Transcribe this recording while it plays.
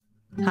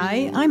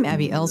Hi, I'm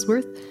Abby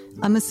Ellsworth.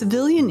 I'm a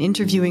civilian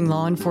interviewing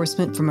law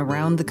enforcement from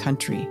around the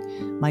country.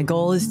 My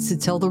goal is to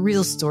tell the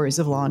real stories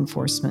of law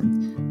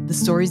enforcement, the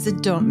stories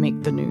that don't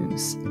make the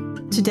news.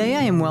 Today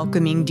I am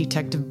welcoming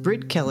Detective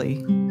Britt Kelly,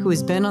 who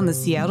has been on the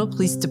Seattle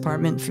Police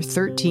Department for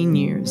 13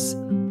 years.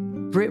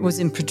 Britt was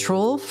in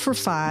patrol for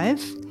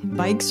 5,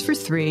 bikes for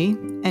 3,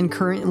 and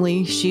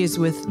currently she is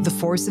with the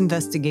Force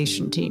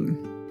Investigation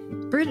Team.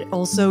 Britt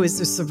also is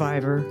the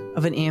survivor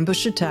of an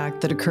ambush attack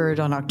that occurred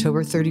on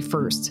October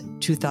 31st,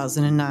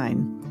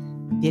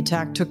 2009. The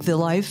attack took the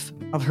life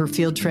of her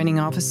field training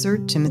officer,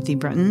 Timothy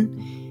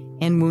Brenton,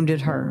 and wounded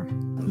her.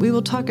 We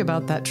will talk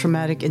about that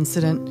traumatic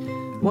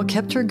incident, what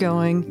kept her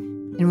going,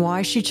 and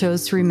why she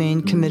chose to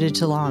remain committed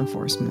to law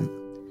enforcement.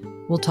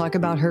 We'll talk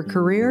about her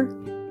career,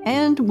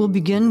 and we'll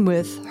begin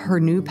with her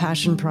new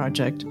passion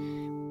project,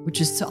 which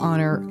is to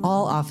honor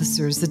all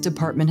officers the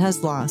department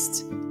has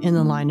lost in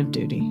the line of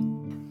duty.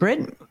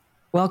 Britt,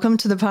 welcome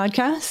to the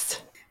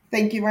podcast.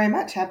 Thank you very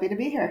much. Happy to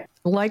be here.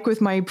 Like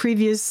with my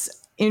previous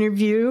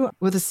interview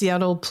with the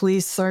Seattle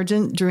Police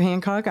Sergeant, Drew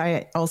Hancock,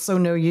 I also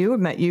know you. I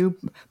met you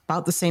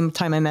about the same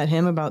time I met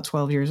him, about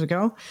 12 years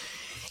ago.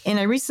 And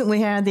I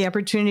recently had the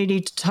opportunity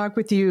to talk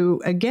with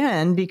you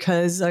again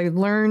because I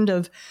learned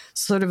of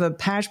sort of a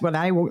passion, what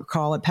I would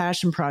call a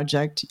passion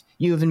project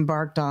you have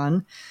embarked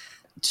on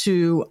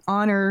to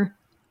honor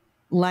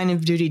line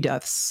of duty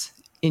deaths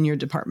in your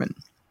department.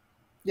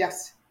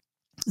 Yes.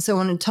 So I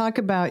want to talk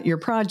about your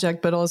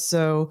project, but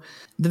also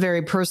the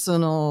very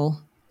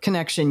personal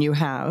connection you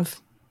have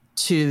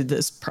to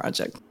this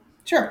project.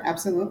 Sure,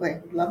 absolutely.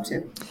 Love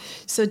to.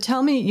 So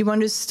tell me, you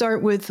want to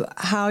start with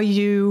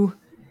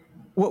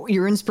what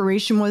your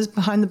inspiration was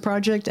behind the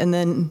project and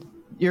then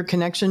your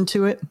connection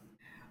to it?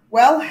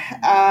 Well,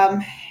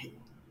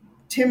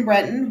 Tim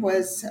Brenton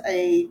was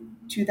a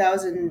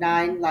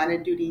 2009 line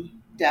of duty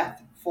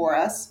death for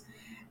us,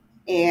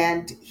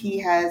 and he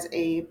has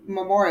a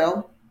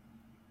memorial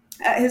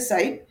at his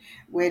site,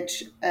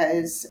 which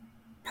is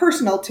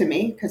personal to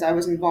me because I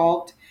was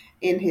involved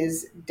in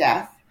his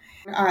death.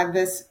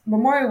 This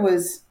memorial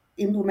was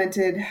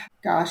implemented,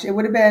 it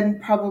would have been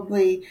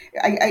probably,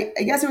 I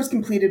guess it was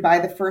completed by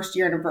the first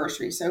year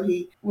anniversary. So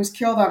he was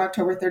killed on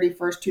October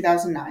 31st,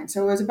 2009.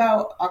 So it was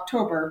about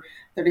October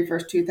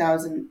 31st,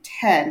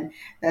 2010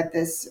 that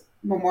this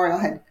memorial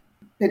had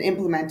been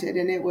implemented.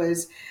 And it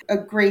was a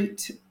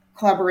great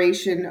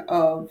collaboration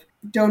of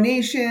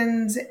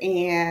donations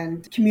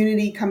and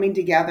community coming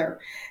together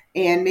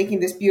and making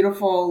this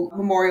beautiful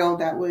memorial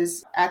that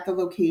was at the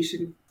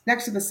location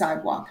next to the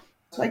sidewalk.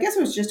 So I guess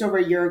it was just over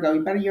a year ago,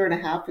 about a year and a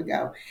half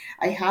ago,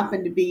 I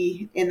happened to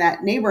be in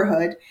that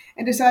neighborhood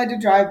and decided to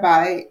drive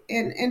by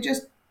and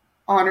just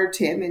honor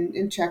Tim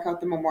and check out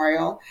the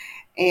memorial.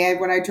 And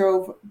when I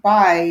drove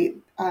by,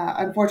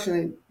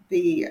 unfortunately,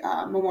 the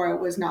memorial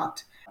was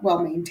not well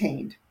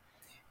maintained.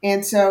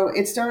 And so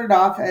it started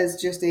off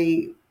as just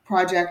a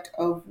project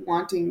of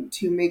wanting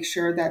to make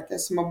sure that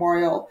this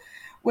memorial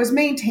was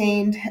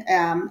maintained.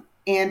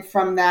 And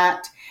from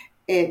that,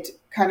 it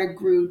kind of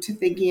grew to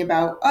thinking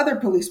about other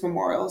police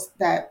memorials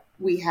that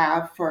we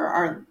have for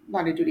our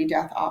line of duty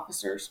death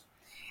officers.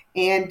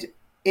 And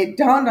it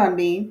dawned on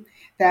me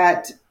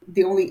that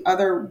the only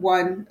other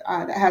one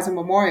that has a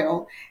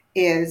memorial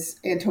is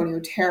Antonio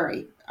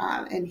Terry.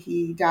 And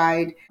he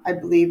died, I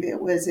believe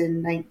it was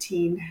in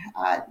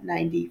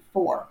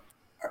 1994.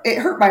 It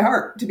hurt my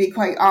heart, to be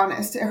quite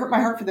honest. It hurt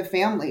my heart for the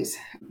families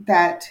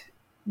that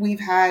we've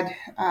had.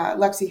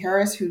 Lexi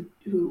Harris,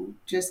 who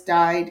just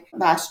died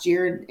last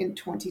year in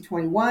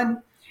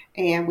 2021.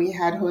 And we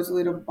had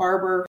Joselito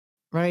Barber.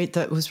 Right.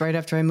 That was right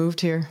after I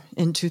moved here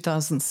in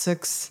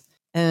 2006.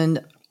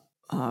 And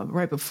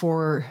right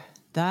before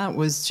that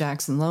was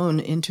Jackson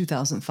Lone in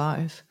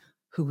 2005,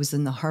 who was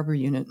in the Harbor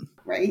Unit.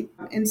 Right.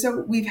 And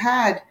so we've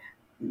had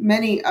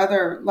many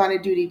other line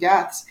of duty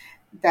deaths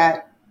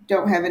that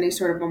don't have any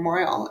sort of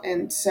memorial.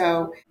 And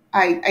so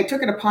I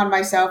took it upon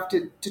myself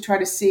to try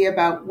to see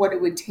about what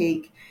it would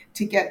take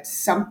to get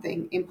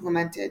something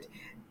implemented,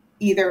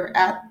 either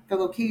at the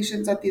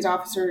locations that these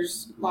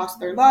officers lost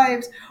their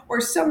lives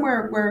or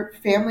somewhere where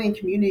family and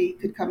community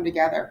could come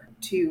together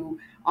to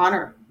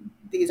honor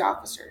these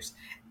officers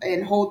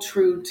and hold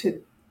true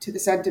to the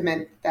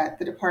sentiment that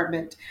the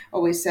department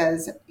always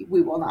says,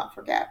 we will not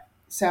forget.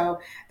 So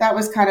that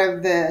was kind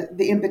of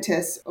the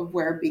impetus of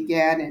where it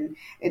began, and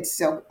it's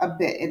still a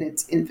bit in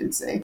its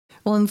infancy.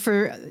 Well, and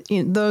for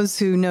those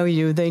who know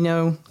you, they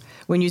know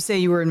when you say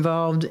you were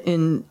involved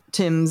in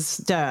Tim's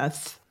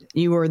death,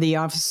 you were the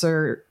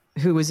officer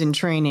who was in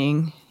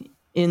training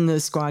in the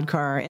squad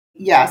car.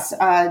 Yes,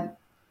 I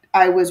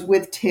was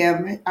with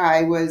Tim.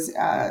 I was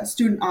a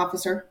student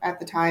officer at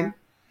the time,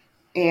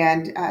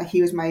 and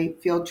he was my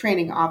field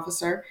training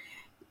officer,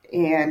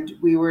 and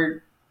we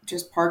were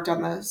just parked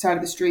on the side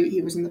of the street.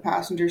 He was in the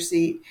passenger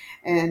seat,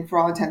 and for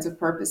all intents and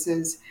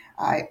purposes,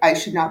 I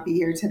should not be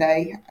here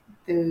today.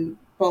 The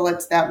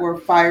bullets that were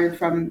fired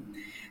from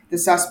the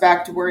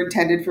suspect were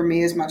intended for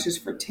me as much as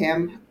for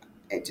Tim,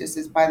 it just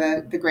is by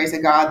the grace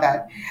of God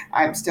that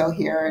I'm still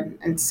here.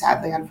 And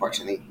sadly,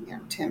 unfortunately,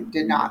 Tim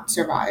did not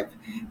survive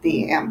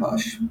the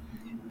ambush.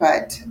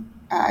 But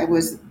I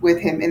was with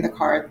him in the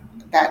car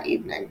that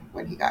evening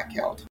when he got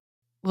killed.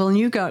 Well,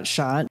 you got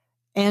shot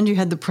and you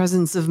had the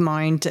presence of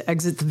mind to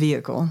exit the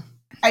vehicle.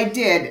 I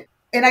did.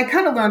 And I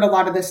kind of learned a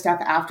lot of this stuff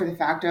after the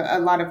fact, a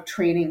lot of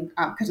training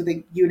because of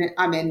the unit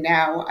I'm in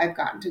now. I've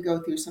gotten to go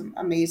through some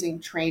amazing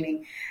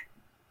training.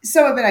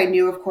 Some of it I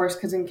knew, of course,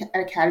 because in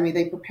Academy,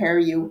 they prepare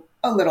you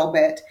a little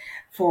bit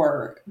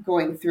for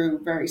going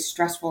through very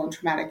stressful and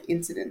traumatic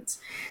incidents.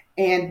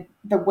 And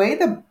the way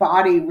the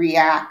body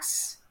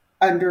reacts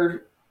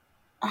under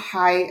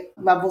high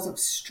levels of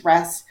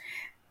stress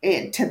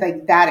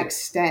to that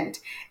extent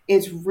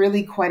is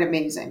really quite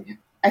amazing.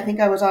 I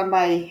think I was on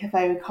if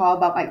I recall,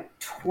 about my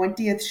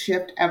 20th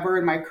shift ever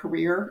in my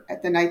career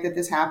at the night that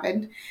this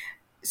happened.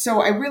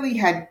 So I really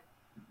had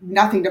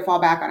nothing to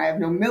fall back on. I have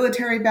no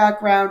military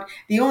background.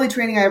 The only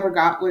training I ever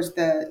got was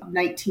the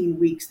 19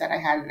 weeks that I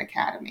had in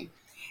Academy.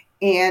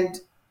 And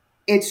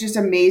it's just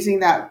amazing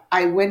that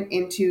I went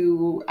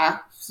into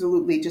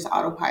absolutely just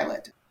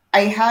autopilot.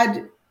 I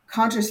had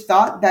conscious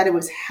thought that it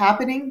was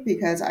happening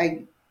because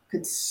I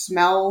could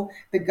smell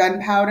the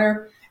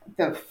gunpowder,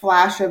 the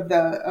flash of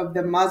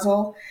the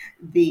muzzle,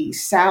 the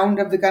sound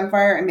of the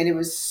gunfire. I mean, it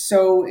was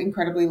so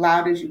incredibly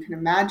loud, as you can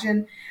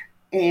imagine.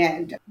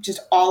 And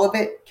just all of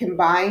it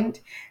combined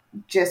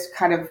just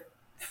kind of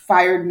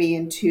fired me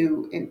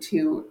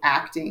into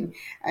acting.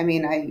 I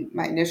mean,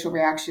 my initial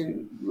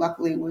reaction,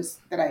 luckily, was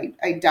that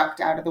I ducked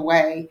out of the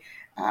way.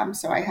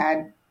 So I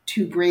had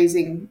 2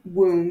 grazing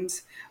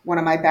wounds, one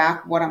on my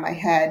back, one on my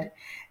head.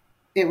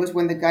 It was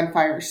when the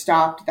gunfire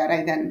stopped that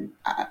I then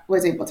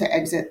was able to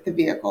exit the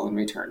vehicle and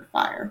return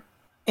fire.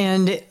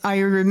 And I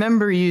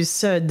remember you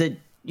said that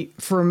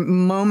for a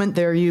moment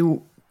there,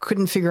 you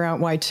couldn't figure out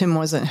why Tim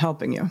wasn't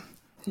helping you.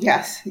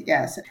 Yes.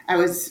 I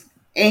was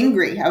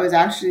angry. I was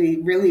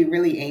actually really,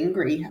 really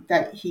angry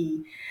that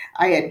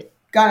I had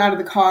gotten out of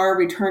the car,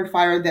 returned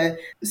fire. The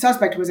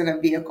suspect was in a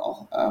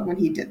vehicle when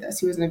he did this.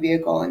 He was in a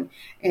vehicle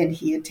and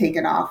he had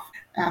taken off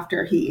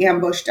after he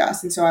ambushed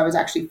us. And so I was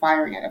actually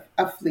firing at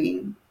a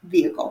fleeing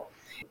vehicle.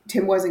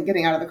 Tim wasn't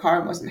getting out of the car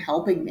and wasn't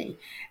helping me.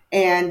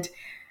 And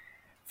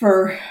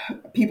for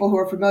people who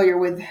are familiar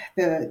with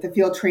the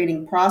field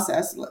training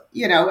process,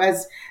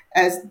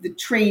 as the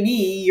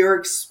trainee, you're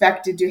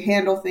expected to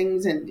handle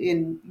things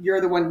and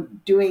you're the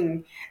one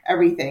doing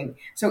everything.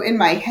 So in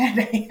my head,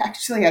 I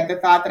actually had the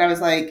thought that I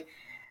was like,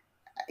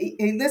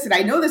 hey, listen,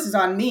 I know this is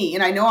on me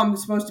and I know I'm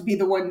supposed to be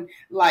the one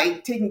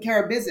like taking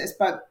care of business,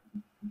 but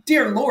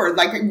dear Lord,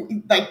 like,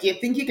 do you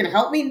think you can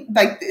help me?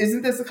 Like,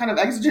 isn't this the kind of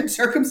exigent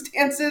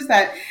circumstances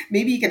that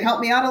maybe you can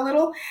help me out a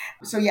little?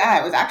 So yeah,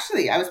 I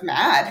was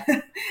mad.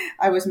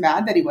 I was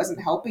mad that he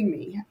wasn't helping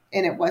me.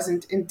 And it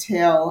wasn't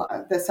until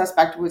the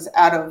suspect was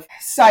out of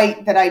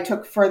sight that I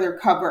took further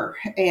cover.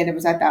 And it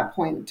was at that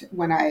point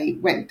when I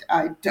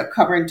took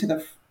cover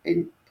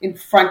in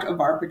front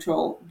of our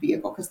patrol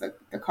vehicle because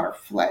the car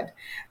fled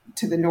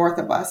to the north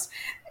of us.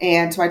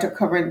 And so I took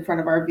cover in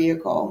front of our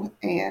vehicle.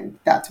 And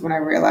that's when I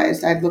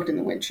realized I'd looked in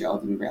the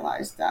windshield and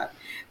realized that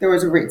there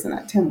was a reason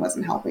that Tim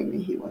wasn't helping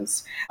me. He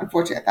was,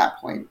 unfortunately, at that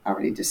point,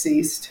 already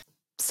deceased.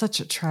 Such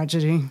a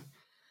tragedy.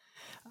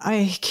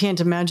 I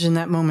can't imagine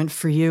that moment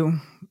for you,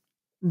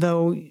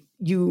 though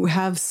you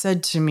have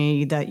said to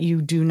me that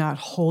you do not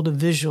hold a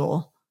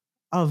visual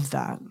of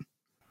that.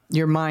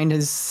 Your mind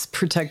has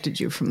protected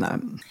you from that.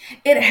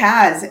 It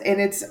has.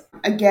 And it's,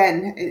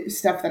 again,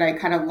 stuff that I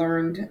kind of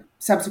learned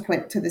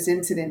subsequent to this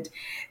incident.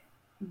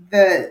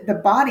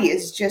 The body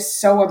is just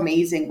so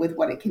amazing with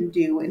what it can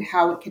do and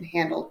how it can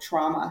handle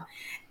trauma.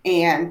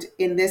 And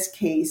in this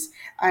case,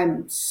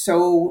 I'm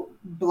so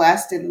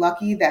blessed and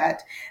lucky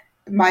that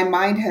my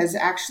mind has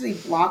actually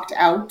blocked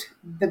out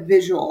the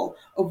visual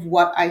of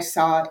what I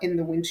saw in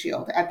the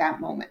windshield at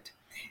that moment.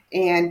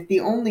 And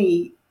the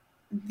only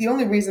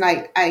reason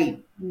I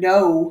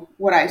know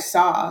what I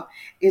saw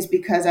is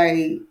because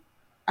I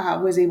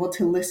was able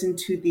to listen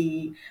to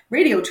the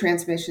radio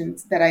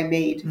transmissions that I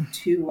made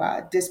to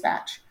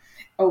dispatch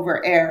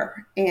over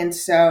air. And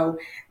so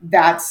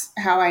that's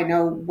how I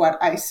know what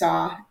I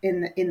saw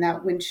in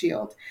that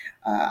windshield.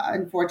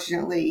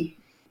 Unfortunately,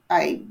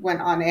 I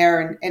went on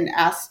air and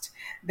asked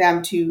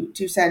them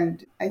to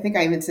send, I think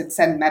I even said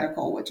send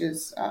medical, which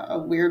is a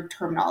weird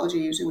terminology.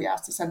 Usually we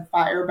ask to send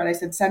fire, but I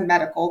said send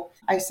medical.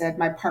 I said,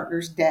 my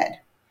partner's dead.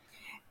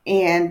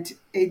 And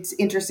it's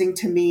interesting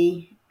to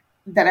me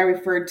that I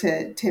referred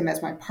to Tim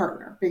as my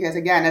partner, because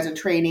again, as a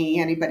trainee,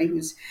 anybody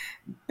who's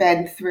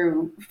been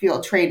through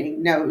field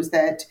training knows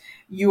that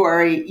you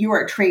are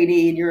a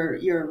trainee and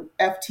your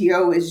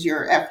FTO is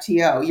your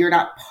FTO. You're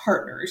not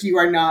partners. You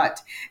are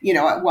not,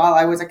 while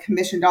I was a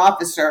commissioned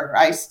officer,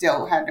 I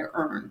still had to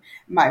earn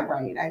my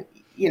right,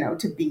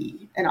 to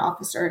be an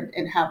officer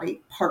and have a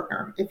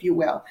partner, if you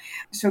will.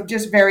 So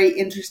just very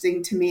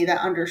interesting to me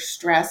that under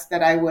stress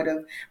that I would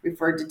have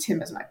referred to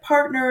Tim as my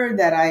partner,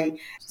 that I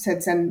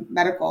said send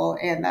medical,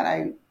 and that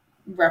I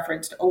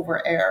referenced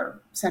over air,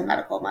 send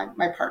medical,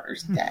 my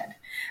partner's dead.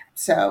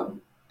 So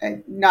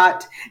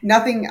Not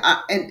nothing.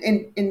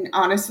 And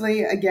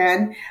honestly,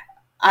 again,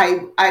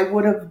 I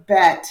would have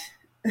bet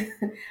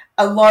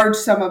a large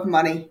sum of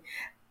money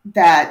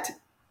that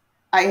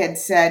I had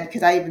said,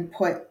 because I even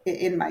put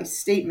in my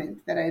statement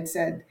that I had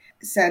said,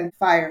 send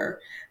fire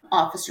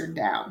officer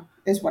down,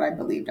 is what I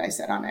believed I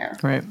said on air.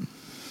 Right.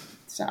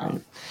 So,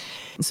 right.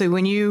 So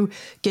when you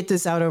get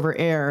this out over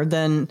air,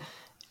 then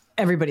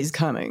everybody's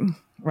coming,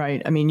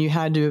 right? I mean, you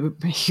had to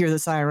hear the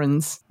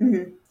sirens.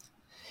 mm-hmm.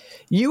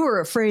 You were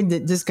afraid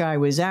that this guy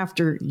was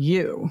after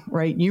you,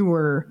 right? You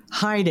were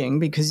hiding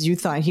because you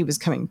thought he was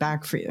coming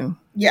back for you.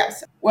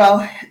 Yes.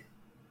 Well,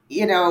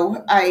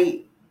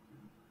 I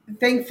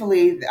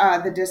thankfully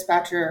the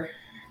dispatcher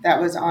that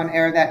was on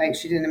air that night,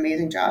 she did an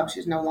amazing job.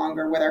 She's no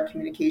longer with our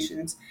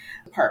communications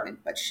department,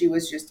 but she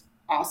was just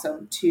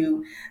awesome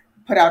to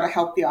put out a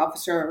help the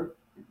officer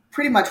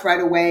pretty much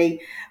right away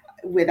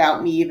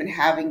without me even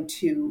having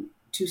to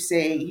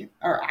say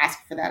or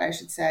ask for that, I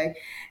should say.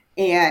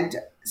 And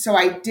so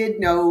I did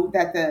know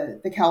that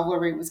the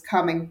cavalry was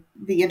coming.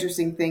 The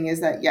interesting thing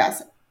is that,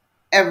 yes,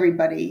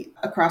 everybody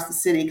across the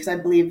city, because I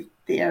believe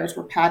the airs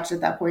were patched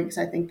at that point, because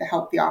I think the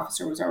help the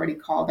officer was already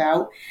called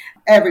out.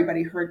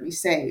 Everybody heard me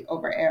say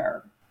over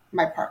air,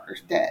 my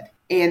partner's dead.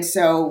 And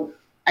so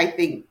I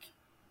think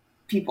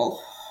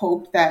people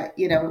hoped that,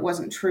 it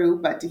wasn't true,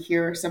 but to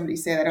hear somebody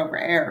say that over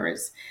air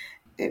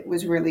it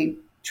was really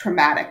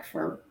traumatic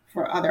for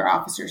other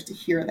officers to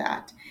hear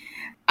that.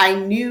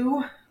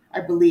 I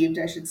believed,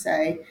 I should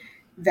say,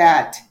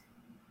 that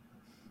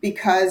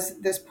because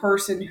this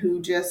person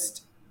who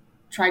just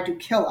tried to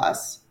kill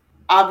us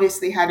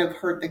obviously had to have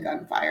heard the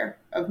gunfire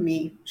of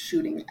me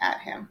shooting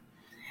at him.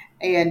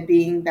 And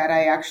being that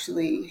I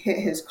actually hit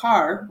his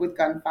car with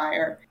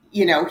gunfire,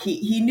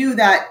 he knew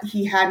that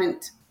he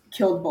hadn't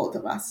killed both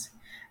of us,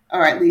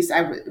 or at least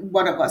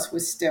one of us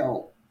was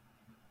still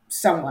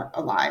somewhat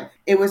alive.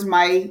 It was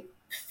my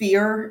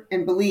fear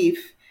and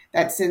belief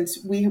that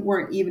since we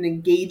weren't even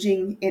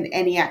engaging in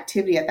any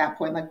activity at that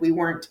point, like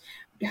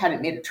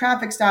hadn't made a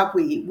traffic stop,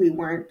 we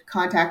weren't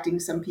contacting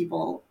some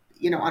people,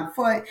 on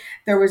foot.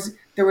 There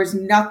was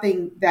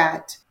nothing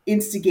that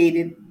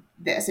instigated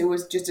this. It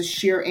was just a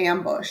sheer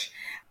ambush.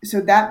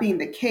 So that being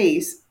the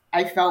case,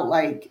 I felt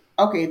like,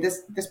 okay,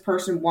 this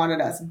person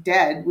wanted us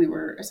dead. We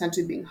were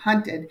essentially being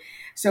hunted.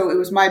 So it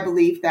was my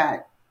belief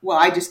that, well,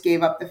 I just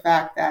gave up the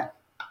fact that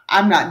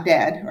I'm not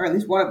dead, or at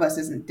least one of us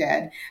isn't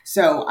dead.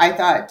 So I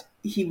thought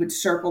he would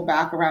circle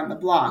back around the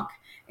block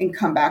and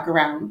come back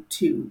around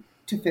to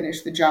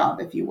finish the job,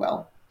 if you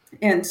will.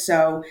 And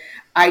so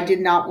I did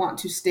not want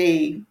to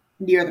stay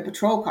near the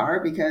patrol car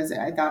because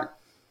I thought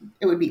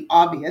it would be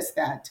obvious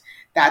that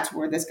that's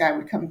where this guy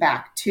would come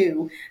back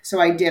to. So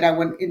I did. I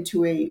went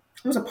into it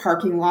was a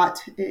parking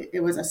lot.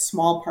 It was a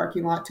small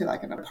parking lot to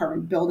like an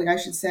apartment building, I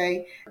should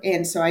say.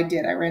 And so I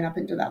did. I ran up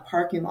into that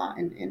parking lot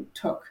and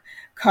took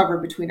cover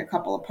between a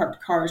couple of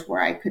parked cars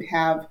where I could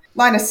have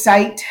line of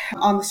sight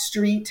on the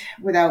street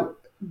without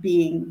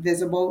being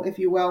visible, if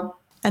you will.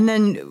 And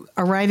then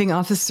arriving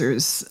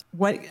officers,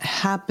 what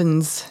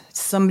happens?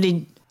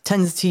 Somebody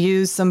tends to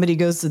you, somebody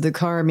goes to the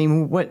car. I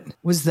mean, what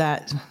was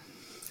that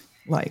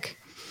like?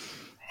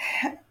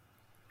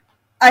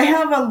 I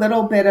have a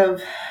little bit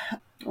of,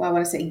 well, I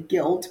want to say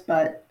guilt,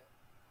 but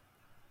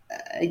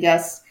I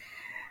guess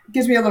it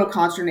gives me a little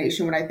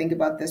consternation when I think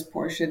about this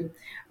portion.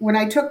 When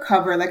I took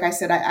cover, like I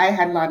said, I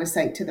had line of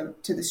sight to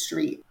the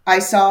street. I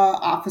saw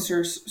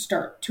officers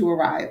start to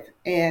arrive,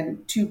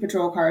 and two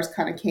patrol cars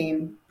kind of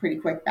came pretty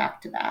quick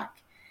back to back.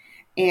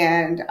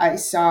 And I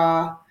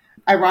saw,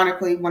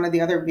 ironically, one of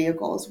the other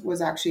vehicles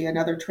was actually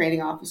another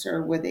training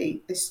officer with a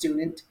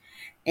student.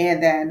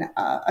 And then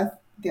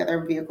the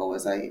other vehicle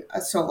was a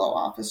solo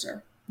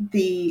officer.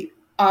 The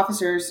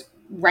officers,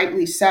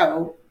 rightly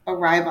so,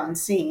 arrive on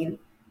scene.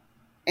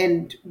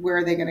 And where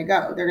are they going to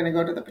go? They're going to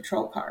go to the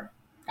patrol car.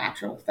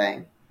 Natural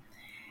thing.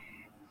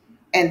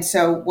 And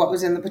so what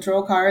was in the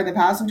patrol car in the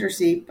passenger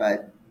seat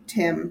but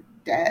Tim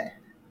dead?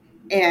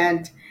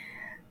 And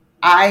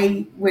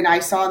when I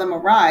saw them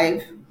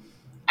arrive,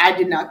 I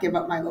did not give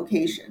up my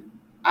location.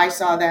 I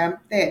saw them.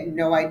 They had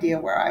no idea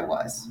where I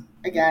was.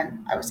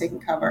 Again, I was taking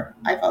cover.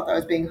 I felt I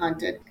was being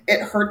hunted.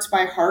 It hurts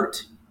my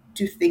heart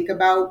to think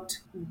about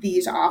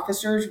these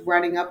officers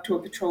running up to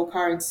a patrol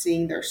car and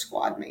seeing their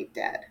squad mate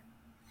dead,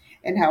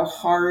 and how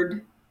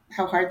hard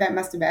that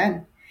must have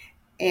been.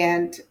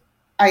 And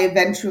I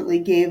eventually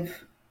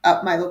gave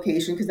up my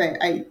location because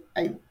I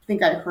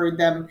think I heard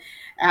them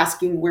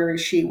asking, where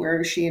is she,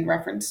 in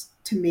reference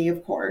to me,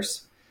 of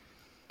course.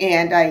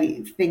 And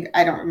I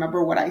don't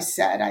remember what I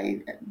said. I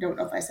don't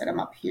know if I said I'm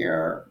up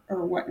here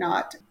or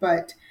whatnot,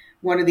 but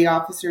one of the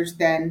officers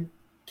then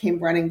came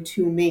running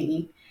to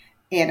me,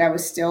 and I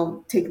was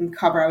still taking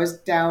cover. I was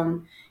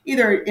down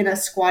either in a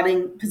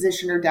squatting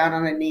position or down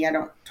on a knee. I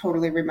don't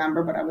totally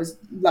remember, but I was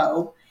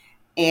low.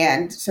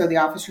 And so the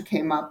officer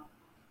came up,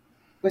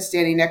 was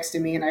standing next to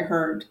me, and I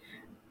heard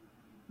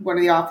one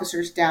of the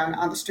officers down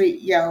on the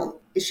street yell,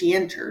 "Is she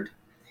injured?"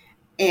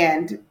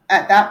 And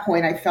at that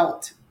point, I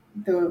felt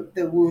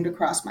the wound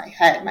across my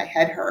head. My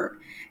head hurt.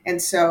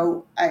 And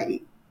so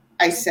I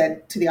I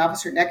said to the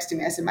officer next to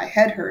me, I said, my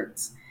head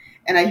hurts.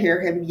 And I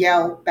hear him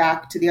yell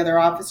back to the other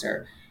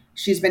officer,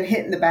 she's been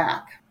hit in the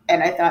back.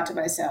 And I thought to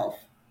myself,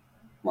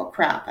 well,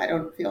 crap, I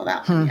don't feel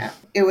that one yet.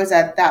 It was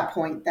at that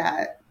point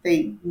that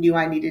they knew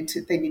they needed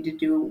to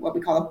do what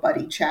we call a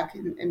buddy check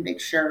and make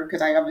sure,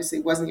 because I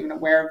obviously wasn't even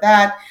aware of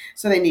that.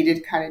 So they needed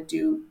to kind of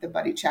do the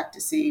buddy check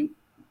to see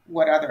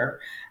what other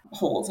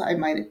holes I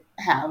might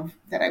have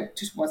that I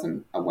just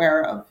wasn't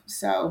aware of.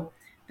 So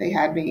they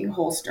had me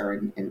holster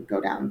and go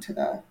down to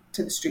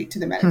the street, to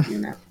the medic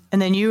unit.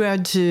 And then you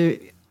had to,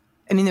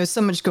 I mean, there's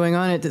so much going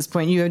on at this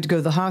point. You had to go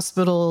to the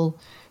hospital.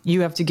 You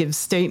have to give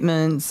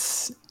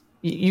statements.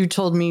 You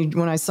told me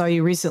when I saw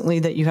you recently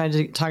that you had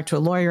to talk to a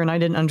lawyer, and I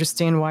didn't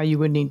understand why you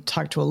would need to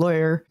talk to a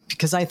lawyer,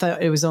 because I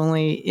thought it was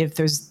only if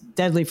there's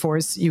deadly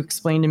force. You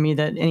explained to me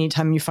that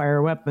anytime you fire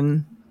a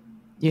weapon,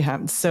 you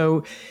have.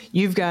 So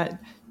you've got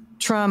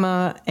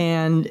trauma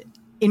and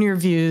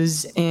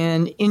interviews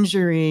and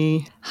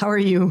injury. How are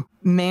you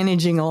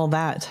managing all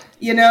that?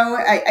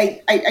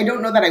 I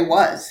don't know that I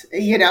was,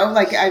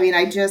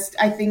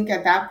 I think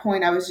at that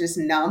point I was just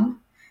numb,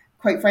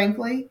 quite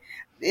frankly.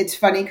 It's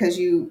funny because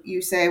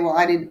you say, well,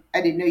 I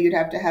didn't know you'd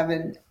have to have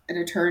an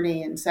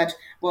attorney and such.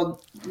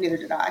 Well, neither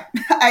did I.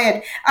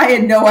 I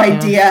had no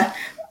idea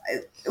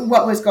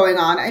what was going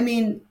on. I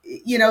mean,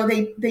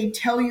 they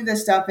tell you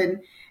this stuff,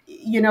 and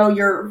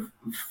you're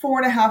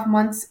 4.5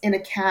 months in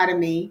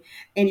academy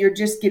and you're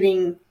just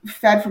getting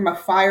fed from a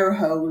fire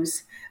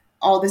hose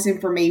all this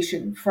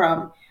information,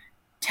 from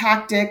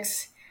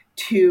tactics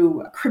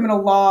to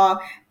criminal law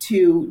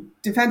to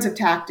defensive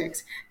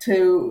tactics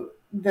to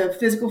the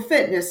physical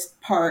fitness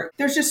part.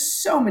 There's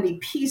just so many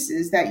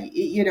pieces that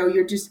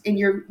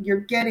you're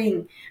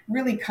getting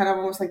really kind of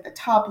almost like the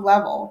top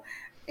level,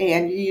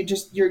 and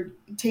you're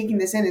taking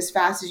this in as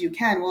fast as you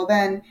can. Well,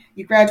 then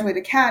you graduate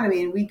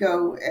academy, and we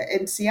go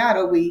in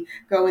Seattle, we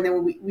go, and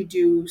then we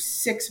do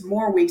 6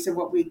 more weeks of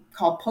what we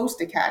call post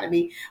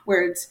academy,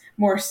 where it's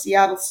more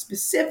Seattle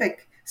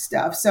specific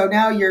stuff. So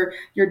now you're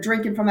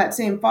drinking from that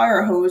same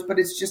fire hose, but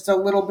it's just a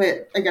little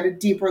bit like at a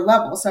deeper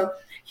level. So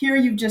here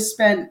you've just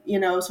spent,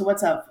 so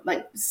what's up,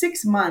 like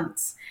 6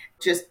 months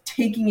just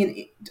taking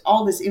in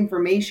all this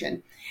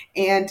information.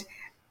 And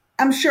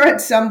I'm sure at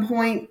some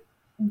point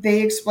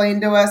they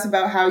explained to us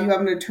about how you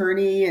have an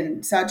attorney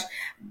and such.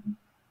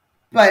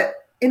 But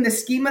in the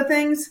scheme of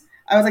things,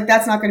 I was like,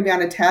 that's not going to be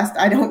on a test.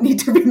 I don't need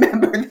to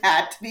remember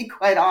that, to be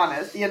quite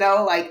honest.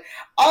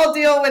 I'll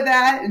deal with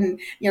that.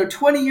 And,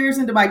 20 years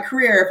into my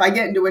career, if I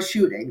get into a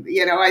shooting,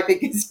 I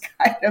think it's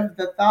kind of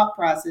the thought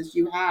process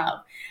you have.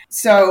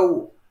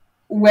 So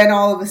when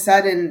all of a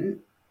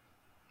sudden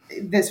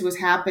this was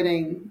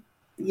happening,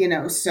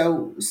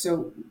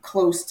 so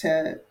close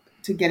to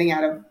getting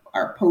out of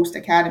our post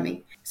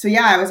academy. So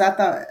yeah,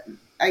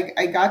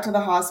 I got to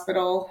the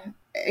hospital.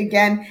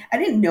 Again, I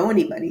didn't know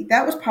anybody.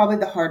 That was probably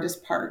the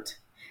hardest part.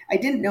 I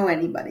didn't know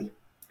anybody.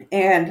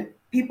 And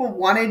people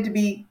wanted to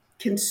be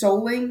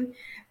consoling,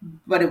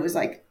 but it was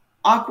like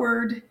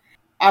awkward.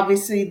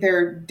 Obviously,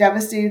 they're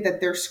devastated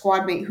that their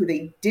squad mate, who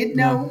they did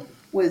know,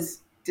 was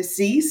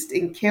deceased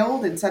and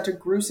killed in such a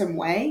gruesome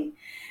way.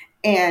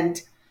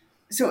 And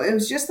so it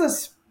was just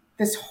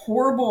this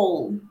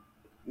horrible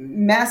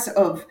mess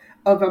of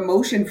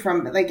emotion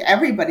from like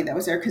everybody that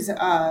was there, because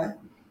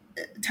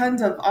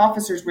tons of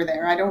officers were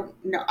there. I don't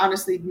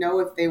honestly know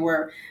if they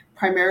were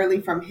primarily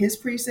from his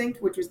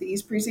precinct, which was the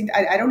East Precinct.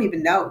 I don't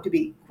even know, to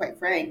be quite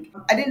frank.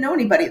 I didn't know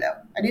anybody, though.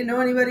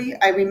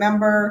 I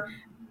remember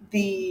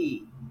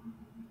the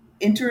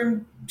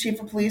interim chief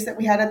of police that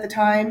we had at the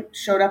time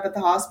showed up at the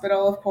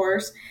hospital, of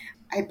course.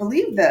 I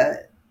believe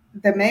the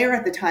mayor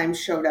at the time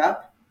showed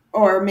up,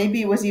 or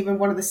maybe it was even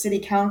one of the city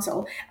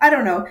council. I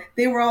don't know.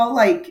 They were all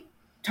like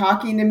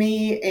talking to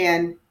me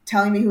and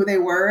telling me who they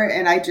were,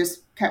 and I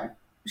just kept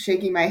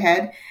shaking my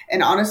head.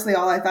 And honestly,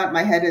 all I thought in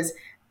my head is,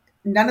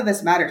 none of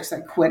this matters.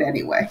 I quit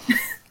anyway.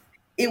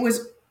 It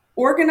was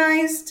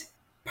organized,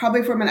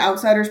 probably from an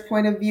outsider's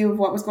point of view of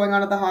what was going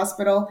on at the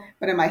hospital,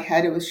 but in my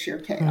head, it was sheer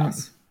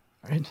chaos.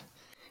 Right.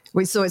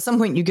 Wait, so at some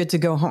point you get to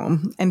go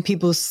home, and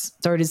people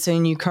started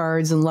sending you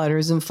cards and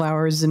letters and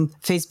flowers and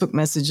Facebook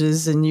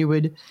messages, and you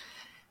would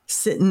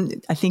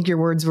I think your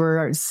words were,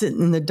 I was sitting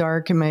in the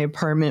dark in my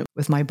apartment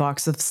with my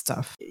box of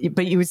stuff.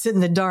 But you would sit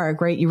in the dark,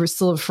 right? You were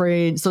still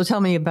afraid. So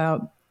tell me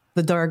about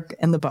the dark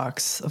and the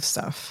box of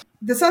stuff.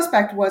 The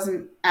suspect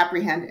wasn't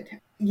apprehended.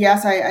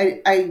 Yes,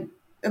 I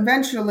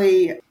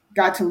eventually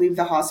got to leave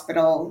the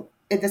hospital.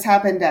 This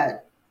happened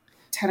at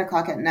 10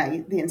 o'clock at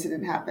night. The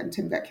incident happened.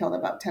 Tim got killed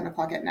about 10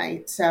 o'clock at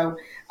night. So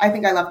I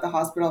think I left the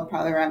hospital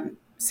probably around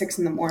 6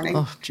 in the morning.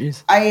 Oh,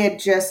 geez. I had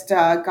just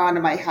gone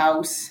to my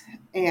house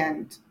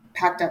and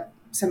packed up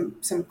some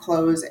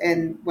clothes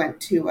and went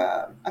to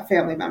a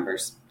family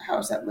member's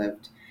house that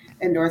lived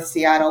in North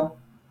Seattle.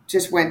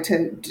 Just went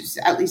to just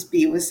at least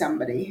be with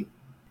somebody.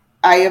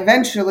 I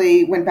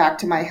eventually went back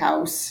to my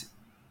house,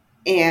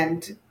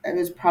 and it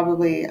was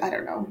probably, I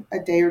don't know, a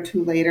day or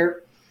two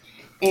later,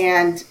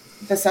 and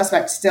the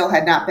suspect still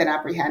had not been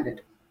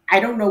apprehended. I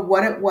don't know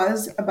what it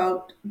was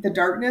about the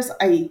darkness.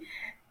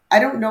 I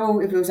don't know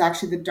if it was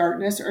actually the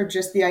darkness or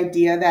just the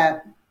idea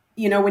that,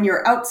 when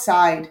you're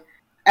outside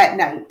at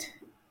night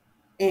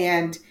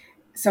and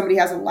somebody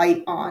has a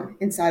light on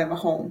inside of a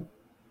home,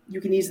 you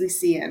can easily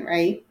see in,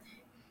 right?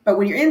 But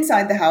when you're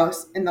inside the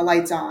house and the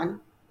light's on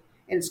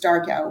and it's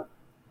dark out,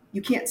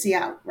 you can't see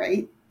out,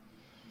 right?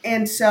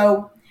 And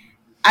so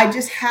I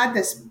just had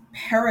this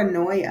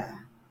paranoia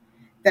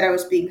that I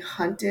was being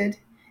hunted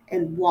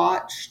and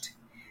watched,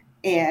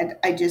 and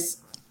I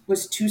just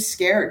was too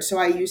scared. So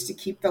I used to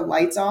keep the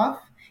lights off,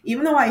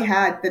 even though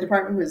the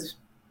department was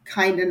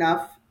kind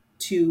enough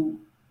to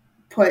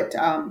put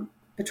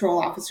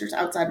patrol officers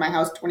outside my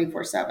house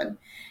 24/7.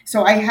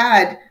 So I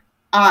had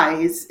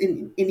eyes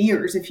in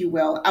ears, if you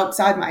will,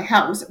 outside my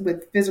house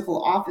with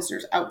physical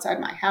officers outside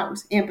my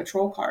house and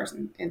patrol cars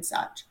and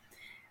such.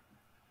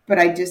 But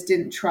I just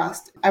didn't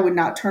trust. I would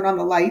not turn on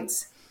the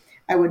lights.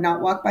 I would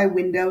not walk by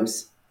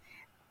windows.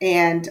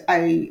 And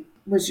I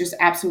was just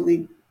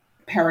absolutely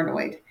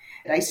paranoid.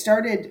 I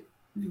started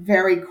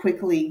very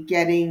quickly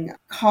getting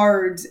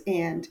cards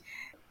and,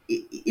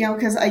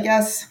 because I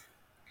guess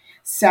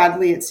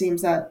sadly it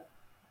seems that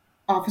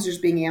officers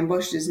being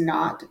ambushed is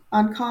not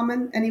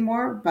uncommon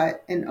anymore.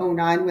 But in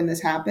 '09, when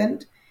this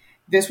happened,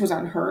 this was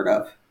unheard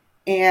of.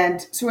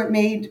 And so it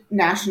made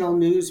national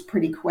news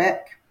pretty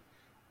quick.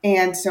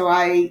 And so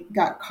I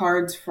got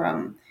cards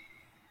from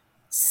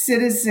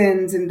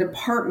citizens and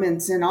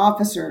departments and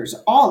officers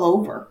all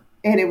over.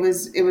 And it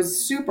was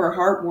super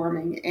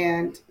heartwarming.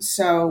 And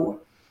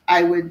so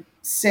I would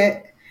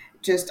sit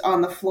just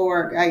on the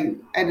floor. I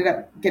ended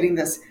up getting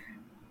this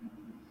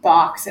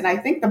box, and I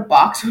think the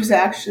box was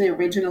actually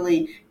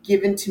originally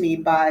given to me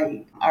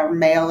by our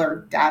mail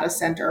or data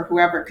center or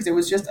whoever, because it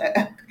was just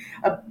a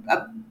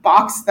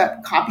box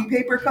that copy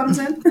paper comes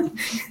in.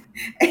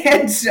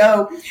 And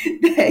so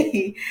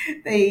they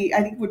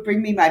I think would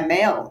bring me my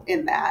mail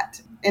in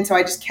that. And so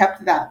I just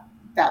kept that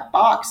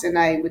box, and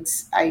I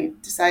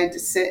decided to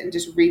sit and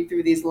just read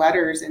through these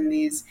letters and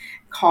these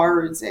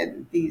cards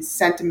and these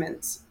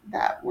sentiments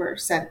that were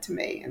sent to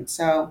me. And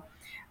so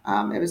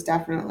it was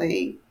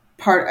definitely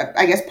part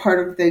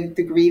of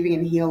the grieving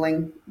and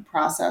healing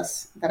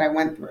process that I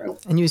went through.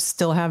 And you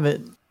still have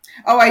it.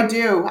 Oh, I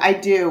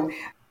do.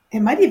 It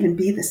might even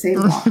be the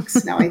same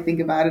box now I think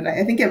about it.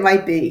 I think it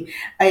might be.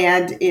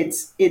 And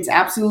it's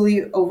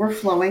absolutely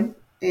overflowing.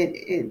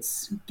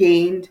 It's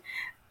gained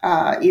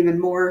even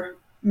more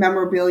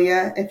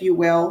memorabilia, if you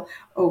will,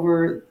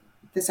 over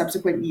the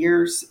subsequent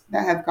years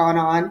that have gone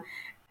on.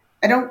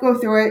 I don't go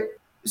through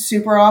it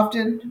super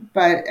often,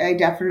 but I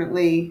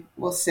definitely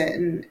will sit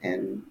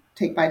and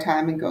take my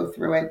time and go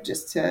through it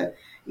just to,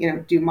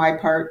 do my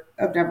part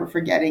of never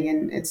forgetting.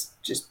 And it's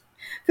just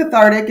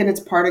cathartic, and it's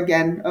part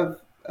again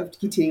of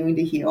continuing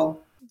to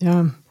heal.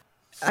 Yeah.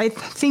 I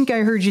think I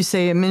heard you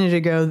say a minute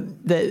ago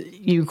that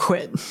you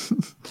quit.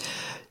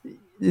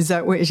 Is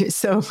that what?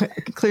 So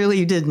clearly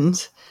you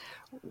didn't.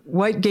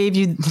 What gave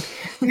you?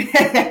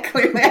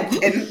 Clearly I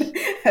didn't.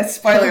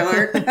 Spoiler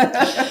alert.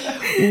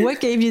 What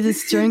gave you the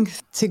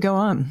strength to go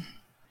on?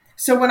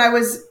 So when I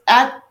was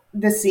at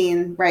the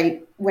scene,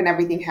 right when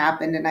everything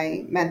happened, and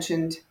I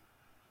mentioned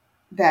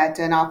that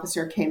an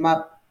officer came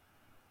up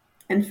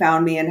and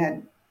found me and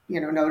had,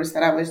 noticed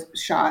that I was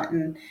shot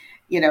and,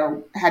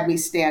 had me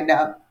stand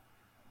up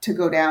to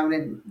go down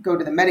and go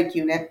to the medic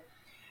unit,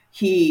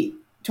 he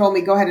told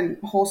me, go ahead and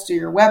holster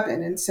your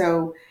weapon. And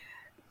so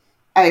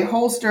I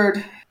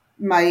holstered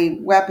my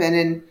weapon,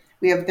 and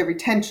we have the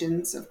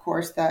retentions, of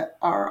course, that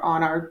are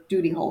on our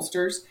duty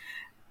holsters.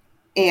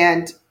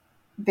 And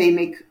they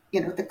make,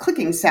 the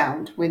clicking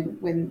sound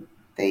when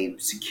they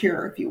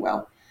secure, if you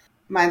will.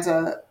 Mine's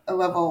a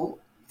level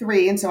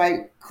 3. And so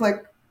I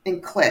click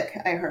and click,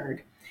 I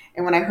heard.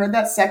 And when I heard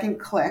that second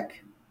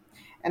click,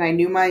 and I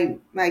knew my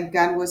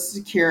gun was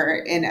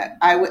secure, and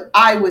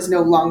I was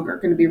no longer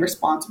going to be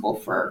responsible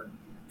for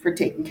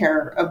taking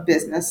care of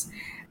business.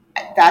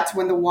 That's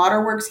when the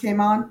waterworks came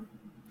on.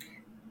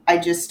 I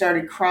just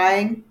started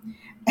crying,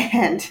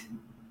 and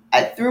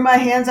I threw my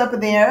hands up in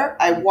the air.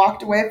 I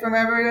walked away from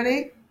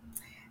everybody.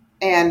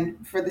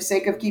 And for the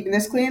sake of keeping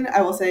this clean,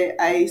 I will say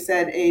I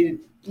said a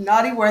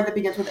naughty word that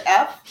begins with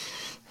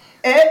F.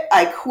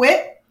 I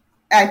quit.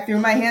 I threw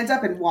my hands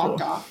up and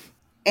walked off.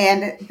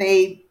 And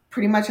they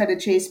pretty much had to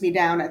chase me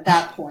down at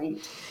that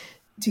point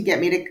to get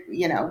me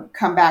to,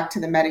 come back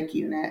to the medic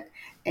unit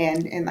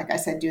and like I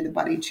said, do the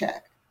buddy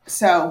check.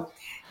 So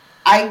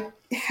I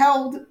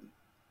held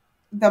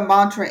the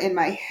mantra in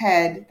my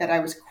head that I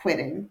was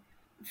quitting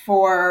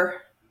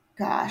for,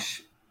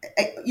 gosh,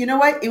 you know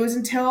what? It was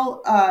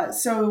until,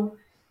 so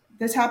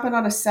this happened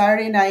on a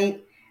Saturday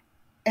night.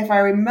 If I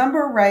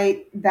remember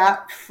right,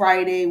 that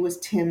Friday was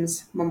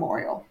Tim's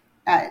memorial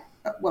at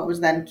what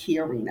was then Key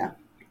Arena.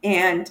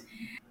 And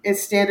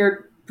it's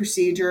standard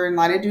procedure in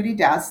line of duty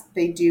deaths.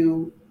 They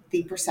do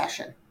the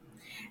procession.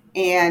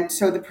 And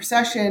so the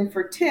procession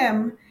for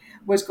Tim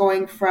was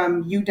going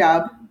from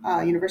UW,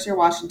 University of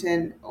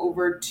Washington,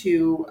 over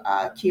to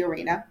Key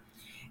Arena.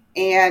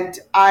 And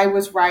I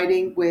was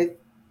riding with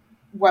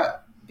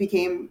what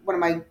became one of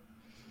my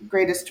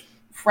greatest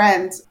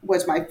friend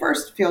was my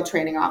first field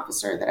training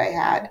officer that I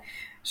had.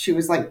 She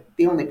was like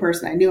the only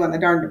person I knew in the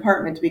darn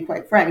department, to be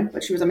quite frank,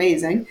 but she was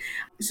amazing.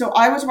 So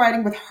I was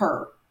riding with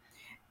her.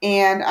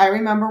 And I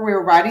remember we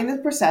were riding the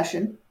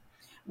procession.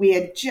 We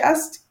had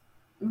just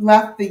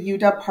left the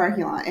UW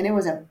parking lot, and it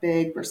was a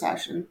big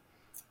procession.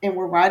 And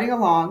we're riding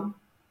along,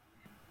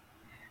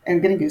 and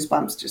I'm getting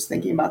goosebumps just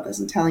thinking about this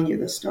and telling you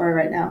this story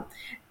right now.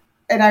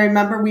 And I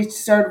remember we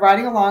started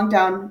riding along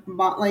down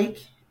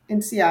Montlake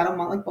in Seattle,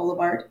 Montlake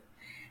Boulevard,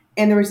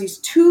 and there was these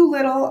two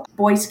little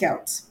Boy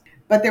Scouts,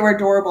 but they were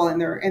adorable in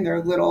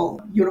their little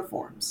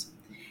uniforms.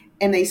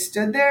 And they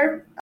stood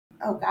there.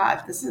 Oh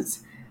God,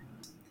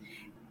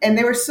 and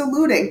they were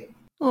saluting.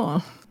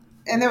 Oh,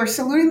 And they were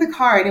saluting the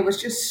car, and it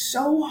was just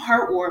so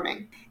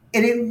heartwarming.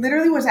 And it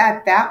literally was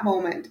at that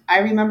moment, I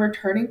remember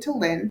turning to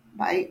Lynn,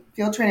 my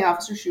field training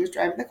officer. She was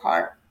driving the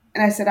car.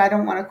 And I said, I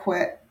don't want to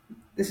quit.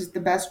 This is the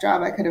best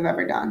job I could have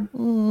ever done.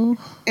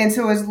 And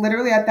so it was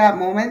literally at that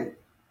moment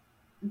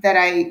that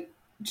I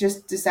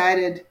just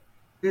decided,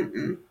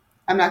 I'm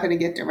not going to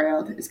get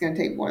derailed. It's going to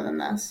take more than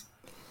this.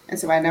 And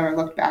so I never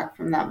looked back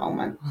from that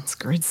moment. that's a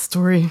great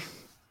story.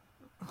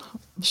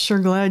 I'm sure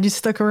glad you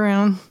stuck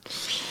around.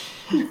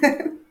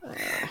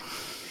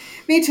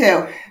 Me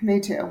too. Me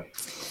too.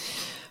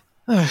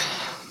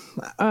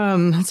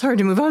 It's hard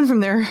to move on from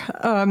there.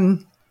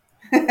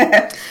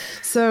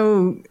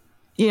 So,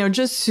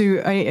 just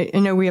to, I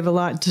know we have a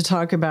lot to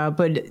talk about,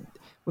 but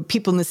what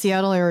people in the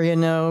Seattle area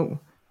know,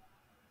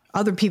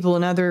 other people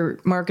in other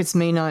markets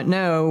may not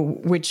know,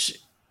 which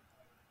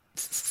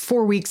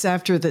 4 weeks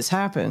after this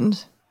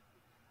happened,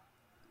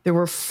 there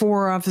were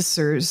 4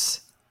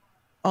 officers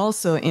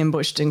also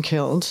ambushed and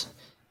killed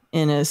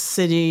in a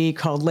city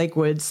called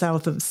Lakewood,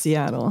 south of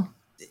Seattle.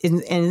 And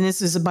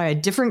this is by a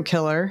different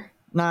killer,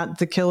 not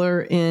the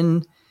killer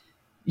in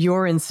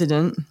your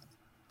incident.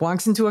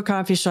 Walks into a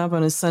coffee shop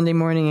on a Sunday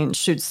morning and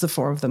shoots the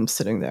 4 of them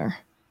sitting there.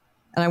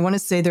 And I want to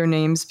say their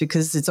names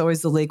because it's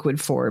always the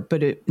Lakewood 4,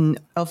 but in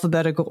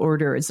alphabetical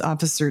order, it's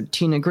Officer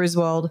Tina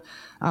Griswold,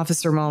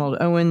 Officer Ronald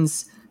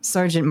Owens,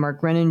 Sergeant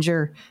Mark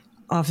Renninger,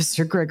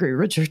 Officer Gregory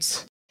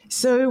Richards.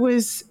 So it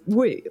was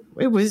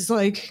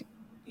like,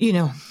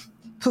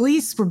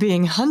 police were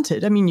being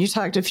hunted. I mean, you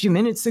talked a few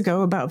minutes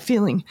ago about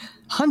feeling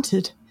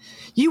hunted.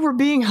 You were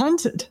being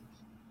hunted.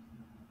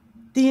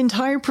 The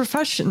entire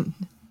profession.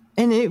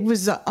 And it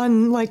was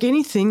unlike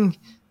anything,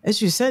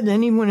 as you said,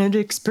 anyone had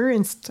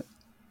experienced.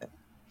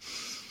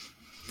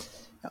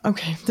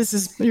 Okay,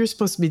 you're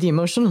supposed to be the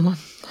emotional one.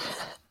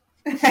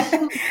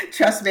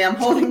 Trust me, I'm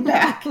holding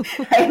back.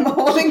 I'm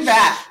holding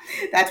back.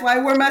 That's why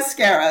we're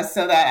mascara,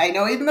 so that I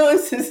know even though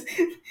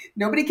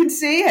nobody can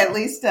see, at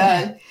least,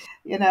 the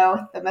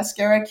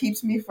mascara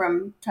keeps me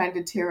from trying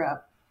to tear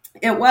up.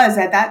 It was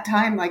at that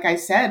time, like I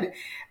said,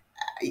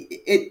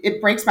 it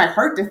breaks my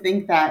heart to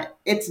think that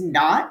it's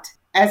not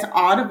as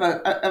odd of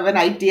an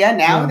idea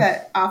now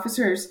that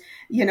officers,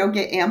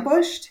 get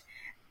ambushed.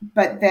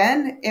 But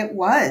then it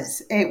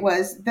was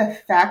the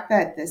fact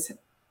that this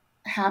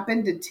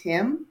happened to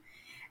Tim.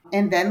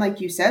 And then,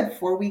 like you said,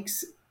 4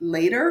 weeks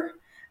later,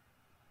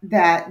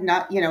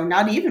 not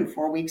even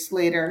 4 weeks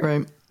later,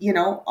 right.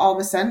 All of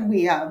a sudden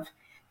we have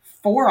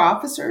 4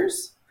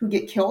 officers who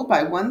get killed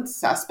by one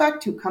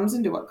suspect who comes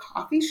into a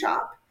coffee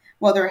shop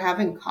while they're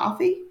having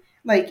coffee.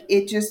 Like,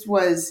 it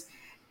was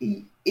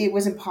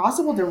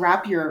impossible to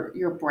wrap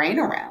your brain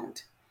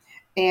around.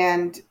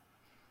 And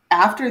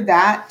after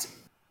that,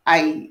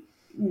 I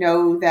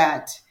know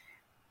that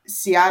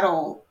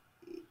Seattle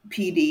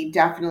PD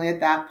definitely at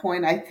that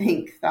point, I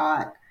think,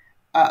 thought,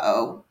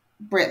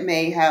 Britt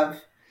may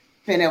have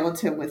been able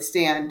to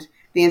withstand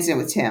the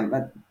incident with Tim,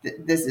 but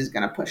this is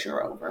going to push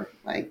her over.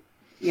 Like,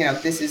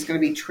 this is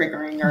going to be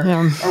triggering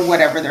or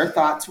whatever their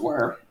thoughts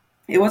were.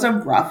 It was a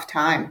rough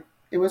time.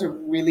 It was a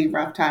really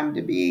rough time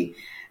to be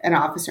an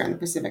officer in the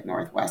Pacific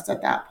Northwest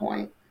at that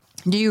point.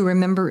 Do you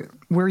remember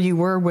where you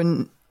were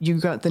when you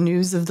got the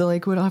news of the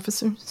Lakewood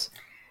officers?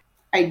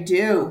 I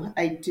do.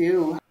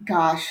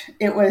 Gosh,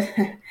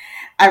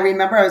 I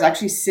remember I was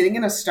actually sitting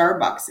in a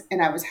Starbucks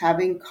and I was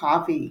having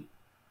coffee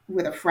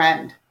with a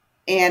friend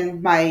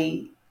and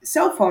my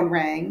cell phone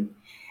rang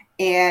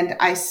and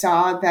I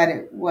saw that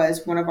it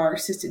was one of our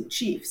assistant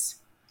chiefs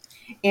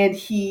and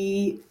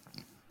he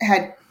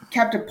had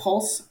kept a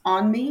pulse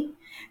on me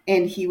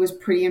and he was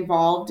pretty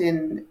involved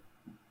in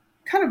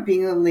kind of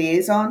being a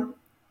liaison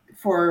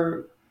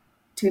for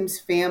Tim's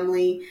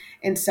family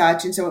and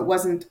such. And so it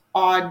wasn't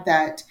odd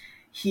that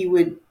he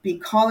would be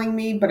calling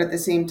me, but at the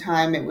same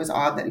time, it was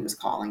odd that he was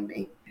calling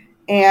me.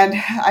 And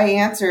I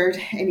answered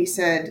and he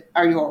said,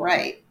 "Are you all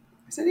right?"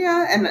 I said,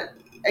 "Yeah." And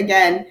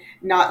again,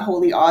 not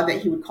wholly odd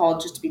that he would call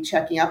just to be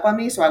checking up on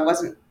me. So I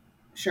wasn't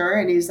sure.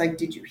 And he's like,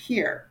 "Did you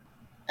hear?"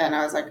 And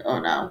I was like, "Oh,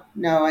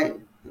 no, I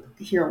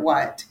hear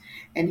what?"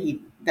 And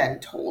he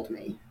then told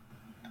me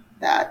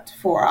that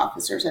 4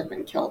 officers had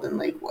been killed in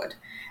Lakewood.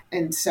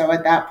 And so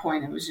at that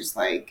point, it was just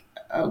like,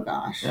 oh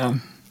gosh,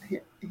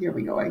 here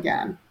we go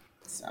again.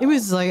 It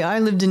was like, I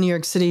lived in New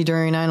York City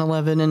during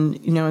 9/11,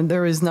 and,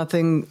 there was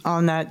nothing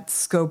on that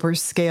scope or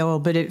scale,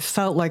 but it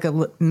felt like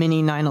a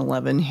mini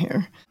 9/11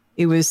 here.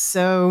 It was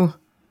so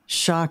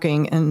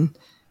shocking and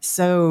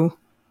so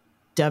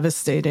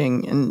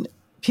devastating. And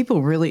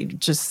people really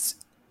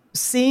just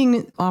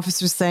seeing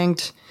officers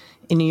thanked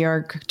in New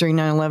York during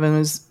 9/11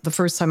 was the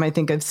first time I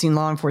think I've seen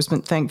law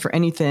enforcement thanked for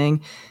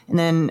anything. And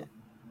then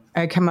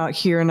I come out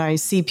here and I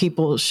see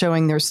people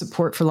showing their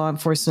support for law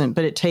enforcement,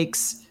 but it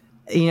takes,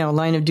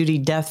 line of duty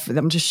death for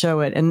them to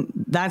show it. And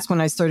that's when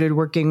I started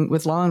working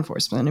with law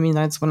enforcement. I mean,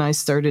 that's when I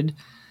started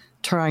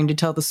trying to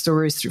tell the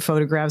stories through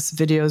photographs,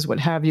 videos, what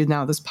have you,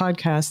 now this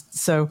podcast.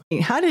 So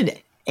how did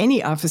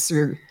any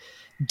officer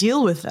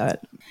deal with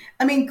that?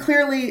 I mean,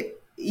 clearly,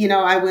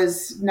 I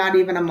was not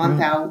even a month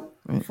out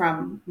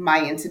from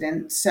my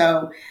incident.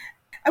 So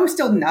I was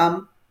still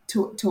numb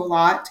to a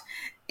lot.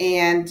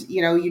 And,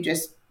 you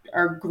just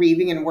are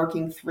grieving and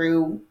working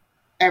through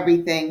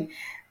everything.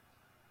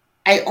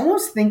 I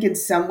almost think in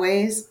some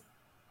ways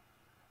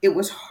it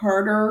was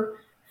harder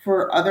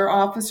for other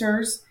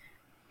officers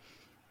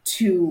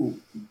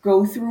to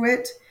go through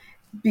it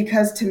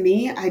because to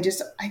me, I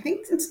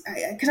think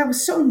because I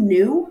was so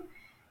new,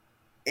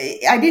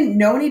 I didn't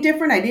know any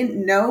different. I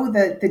didn't know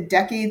the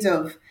decades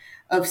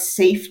of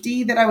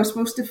safety that I was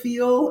supposed to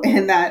feel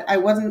and that I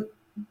wasn't,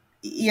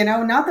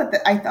 not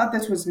that I thought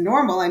this was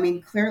normal. I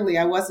mean, clearly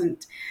I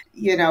wasn't,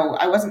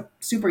 I wasn't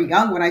super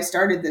young when I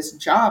started this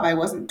job. I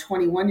wasn't a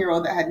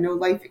 21-year-old that had no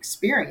life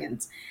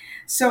experience.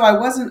 So I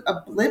wasn't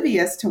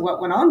oblivious to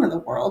what went on in the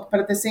world. But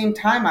at the same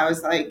time, I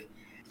was like,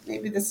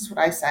 maybe this is what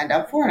I signed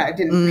up for and I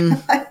didn't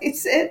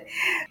realize it.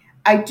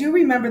 I do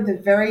remember the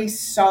very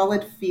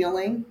solid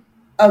feeling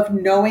of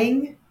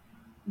knowing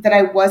that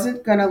I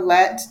wasn't going to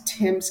let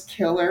Tim's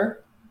killer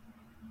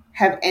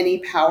have any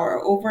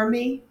power over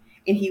me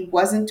and he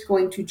wasn't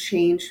going to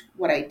change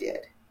what I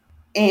did.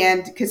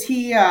 And because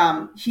he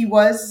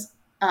was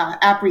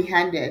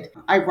apprehended,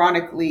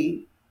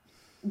 ironically,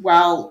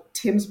 while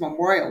Tim's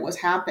memorial was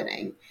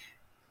happening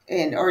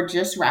or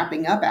just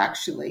wrapping up,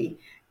 actually,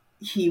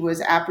 he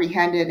was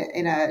apprehended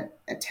in a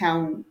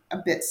town a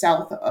bit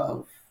south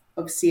of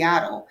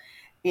Seattle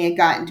and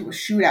got into a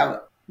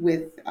shootout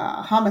with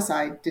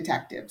homicide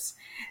detectives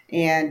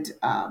and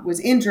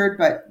was injured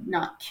but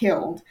not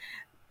killed.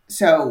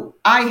 So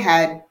I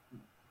had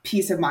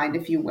peace of mind,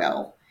 if you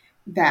will,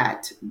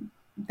 that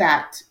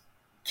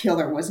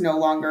killer was no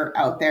longer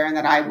out there and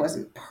that I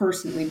wasn't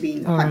personally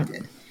being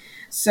hunted.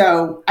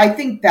 So I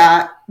think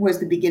that was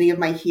the beginning of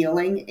my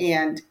healing.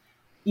 And,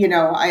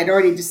 I had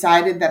already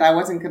decided that I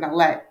wasn't going to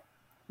let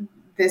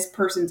this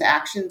person's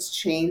actions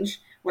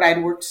change what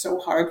I'd worked so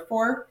hard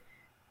for,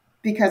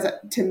 because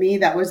to me,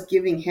 that was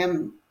giving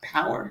him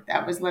power.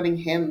 That was letting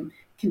him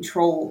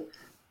control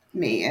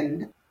me.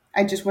 And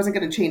I just wasn't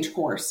going to change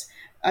course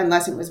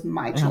unless it was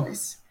my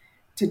choice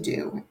to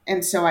do.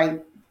 And so I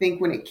think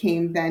when it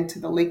came then to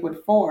the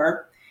Lakewood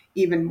 4,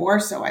 even more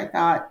so, I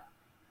thought,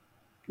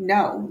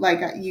 no,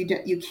 like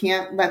you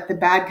can't let the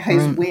bad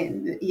guys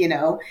win,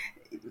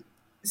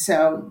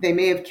 So they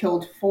may have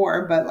killed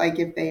 4, but like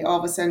if they all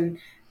of a sudden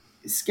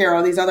scare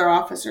all these other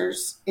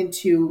officers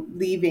into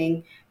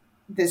leaving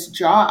this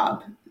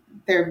job,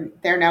 they're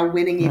now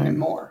winning even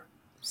more.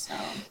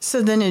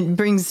 So then it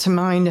brings to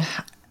mind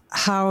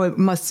how it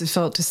must have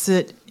felt to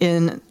sit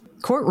in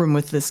courtroom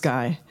with this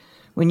guy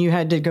when you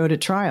had to go to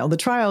trial. The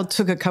trial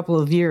took a couple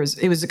of years.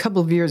 It was a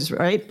couple of years,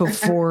 right,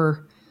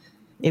 before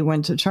it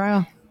went to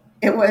trial?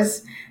 It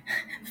was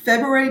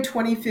February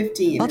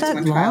 2015 is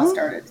when trial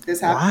started.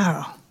 This happened.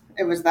 Wow.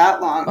 It was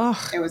that long.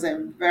 Oh. It was a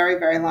very,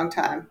 very long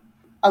time.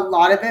 A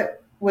lot of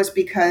it was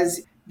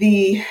because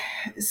the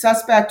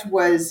suspect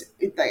was,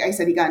 like I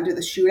said, he got into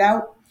the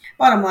shootout.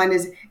 Bottom line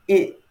is,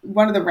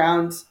 one of the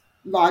rounds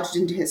lodged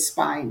into his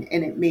spine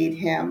and it made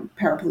him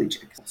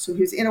paraplegic. So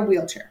he was in a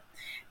wheelchair.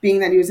 Being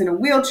that he was in a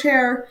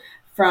wheelchair,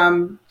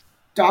 from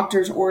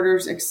doctor's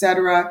orders,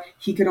 etc.,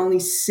 he could only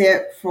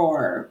sit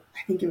for,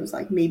 I think it was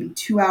like maybe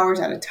 2 hours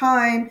at a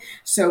time.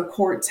 So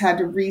courts had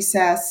to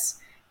recess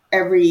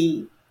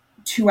every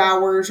 2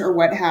 hours or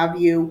what have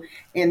you.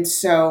 And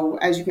so,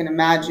 as you can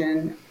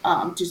imagine,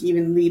 just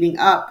even leading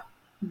up,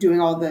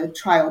 doing all the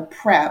trial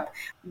prep,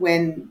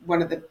 when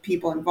one of the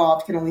people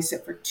involved can only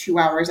sit for 2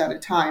 hours at a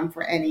time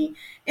for any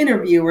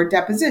interview or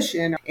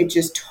deposition, it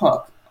just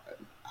took,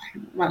 I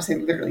want to say,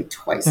 literally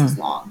twice as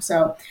long.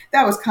 So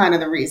that was kind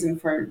of the reason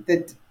for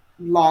the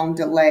long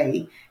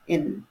delay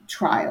in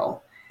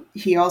trial.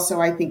 He also,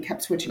 I think,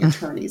 kept switching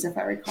attorneys, if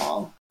I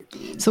recall.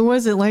 So what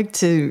was it like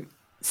to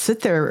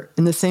sit there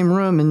in the same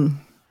room? And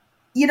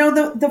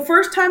the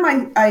first time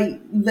I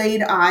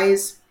laid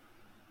eyes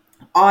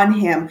on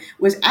him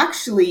was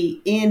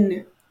actually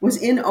in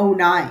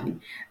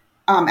 '09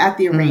 at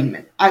the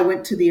arraignment. I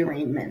went to the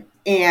arraignment,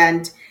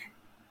 and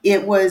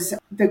it was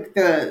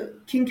the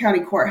King County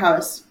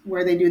Courthouse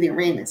where they do the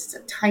arraignments. It's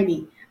a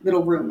tiny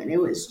little room, and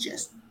it was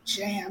just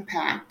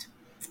jam-packed.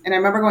 And I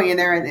remember going in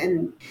there,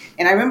 and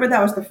I remember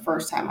that was the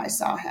first time I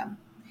saw him.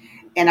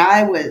 And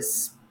I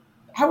was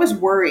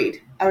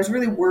worried. I was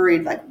really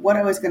worried, like, what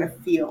I was going to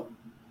feel.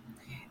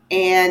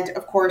 And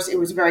of course, it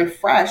was very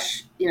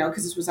fresh,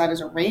 because this was at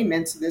his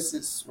arraignment. So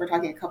we're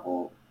talking a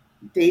couple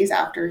days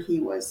after he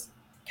was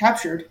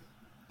captured.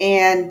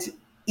 And,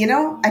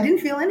 I didn't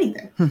feel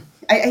anything.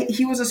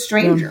 He was a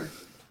stranger.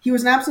 He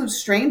was an absolute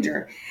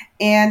stranger.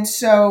 And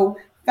so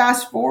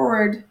fast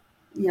forward,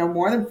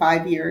 more than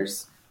 5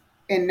 years,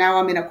 and now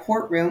I'm in a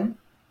courtroom.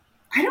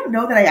 I don't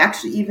know that I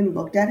actually even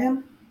looked at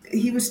him.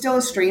 He was still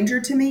a stranger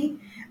to me.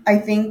 I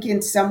think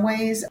in some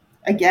ways,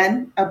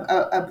 again,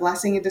 a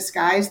blessing in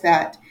disguise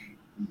that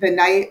the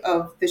night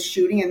of the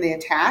shooting and the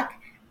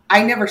attack,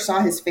 I never saw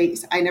his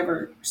face. I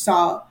never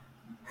saw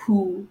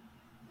who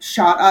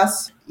shot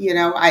us.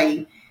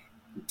 I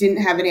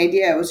didn't have any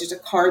idea. It was just a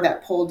car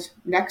that pulled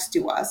next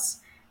to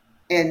us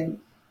and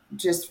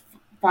just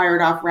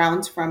fired off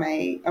rounds from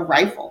a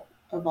rifle,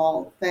 of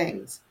all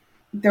things.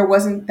 There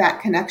wasn't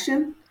that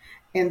connection.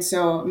 And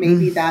so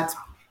maybe that's,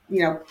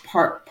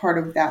 part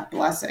of that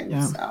blessing.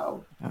 Yeah.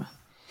 So. Yeah.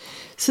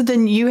 So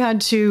then you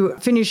had to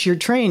finish your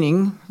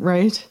training,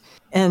 right?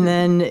 And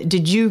then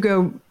did you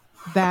go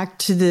back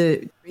to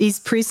the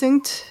East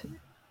Precinct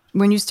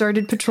when you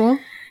started patrol?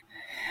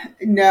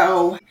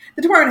 No.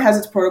 The department has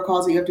its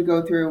protocols that you have to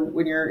go through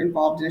when you're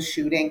involved in a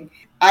shooting.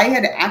 I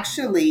had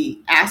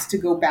actually asked to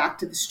go back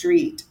to the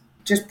street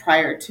just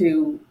prior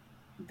to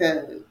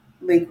the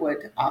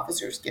Lakewood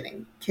officers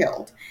getting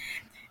killed.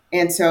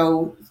 And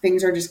so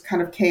things are just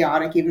kind of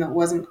chaotic, even though it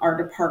wasn't our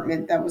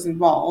department that was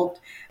involved.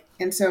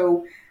 And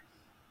so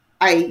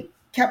I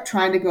kept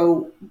trying to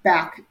go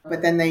back,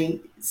 but then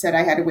they said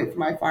I had to wait for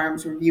my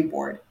firearms review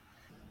board.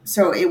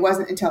 So it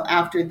wasn't until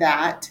after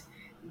that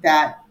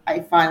I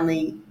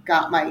finally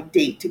got my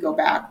date to go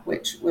back,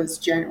 which was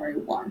January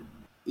 1.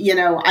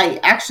 I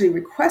actually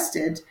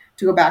requested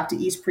to go back to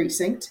East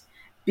Precinct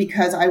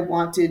because I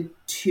wanted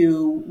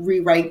to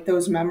rewrite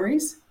those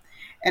memories,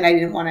 and I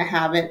didn't want to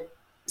have it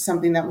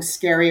something that was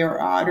scary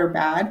or odd or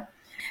bad.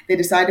 They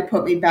decided to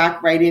put me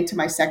back right into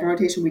my second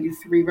rotation. We do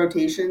 3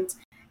 rotations,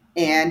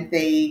 and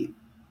they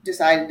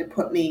decided to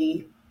put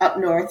me up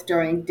north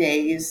during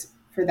days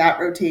for that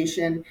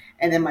rotation.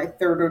 And then my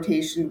third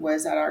rotation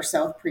was at our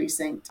South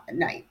Precinct at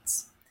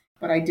nights.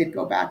 But I did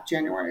go back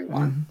January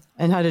 1. Mm-hmm.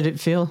 And how did it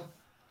feel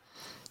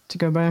to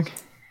go back?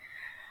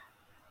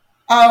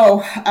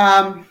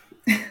 Oh,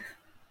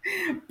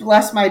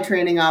 bless my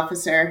training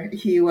officer.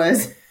 He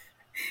was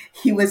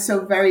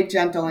so very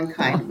gentle and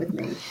kind with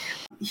me.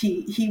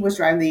 He was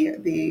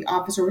driving, the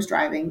officer was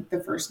driving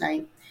the first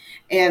night.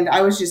 And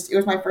it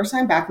was my first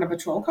time back in a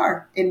patrol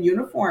car in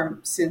uniform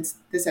since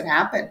this had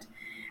happened.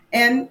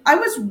 And I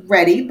was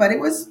ready, but I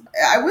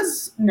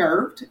was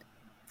nerved.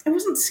 It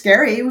wasn't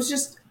scary. It was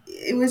just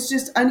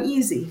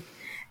uneasy.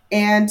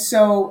 And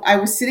so I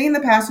was sitting in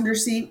the passenger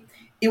seat.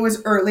 It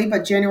was early,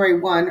 but January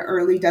 1,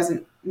 early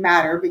doesn't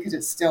matter because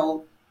it's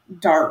still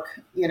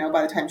dark,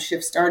 by the time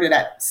shift started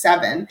at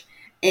 7.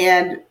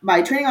 And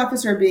my training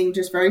officer, being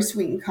just very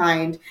sweet and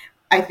kind,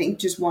 I think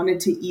just wanted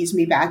to ease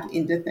me back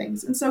into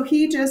things. And so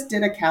he just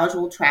did a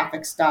casual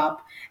traffic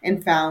stop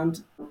and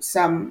found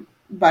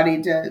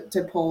somebody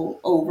to pull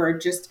over,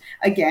 just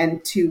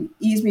again to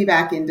ease me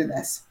back into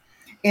this.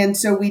 And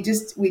so we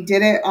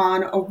did it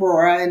on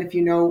Aurora. And if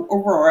you know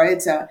Aurora,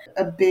 it's a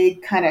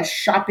big kind of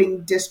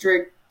shopping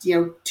district,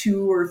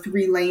 2 or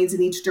 3 lanes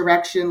in each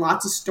direction,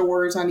 lots of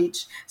stores on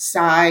each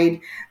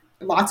side,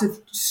 lots of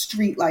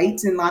street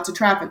lights and lots of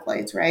traffic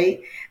lights,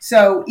 right?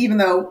 So even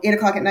though 8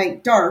 o'clock at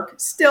night, dark,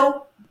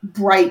 still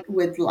bright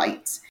with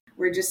lights.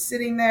 We're just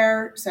sitting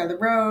there, side of the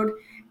road,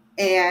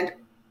 and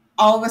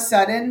all of a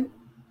sudden,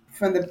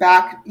 from the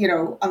back,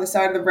 on the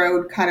side of the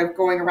road, kind of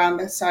going around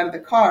the side of the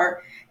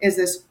car, is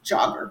this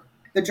jogger.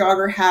 The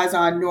jogger has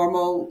on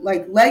normal,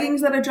 like,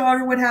 leggings that a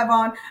jogger would have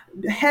on,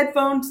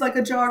 headphones like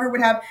a jogger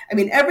would have. I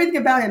mean, everything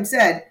about him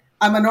said,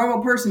 I'm a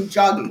normal person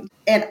jogging.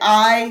 And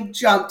I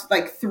jumped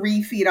like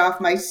 3 feet off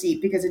my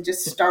seat because it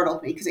just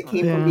startled me because it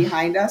came from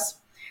behind us.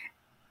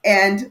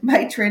 And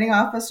my training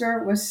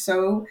officer was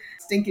so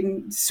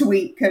stinking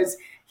sweet because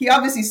he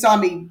obviously saw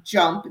me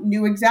jump,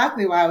 knew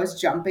exactly why I was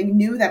jumping,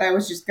 knew that I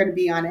was just going to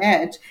be on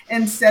edge.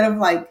 And instead of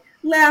like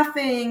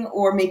laughing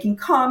or making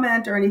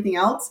comment or anything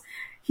else,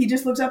 he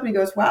just looks up and he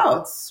goes,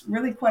 wow, it's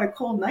really quite a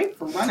cold night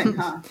for running,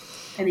 huh?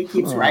 And he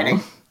keeps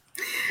riding.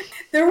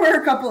 There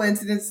were a couple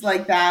incidents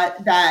like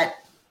that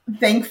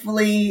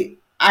thankfully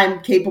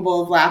I'm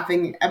capable of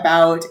laughing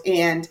about.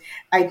 And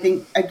I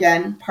think,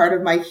 again, part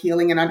of my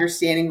healing and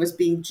understanding was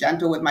being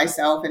gentle with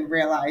myself and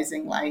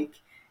realizing,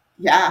 like,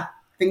 yeah,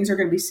 things are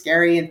going to be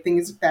scary and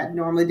things that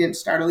normally didn't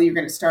startle you are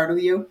going to startle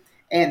you.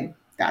 And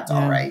that's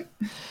all right.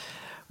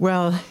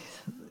 Well,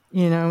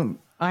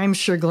 I'm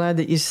sure glad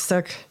that you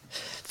stuck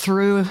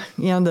through.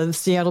 The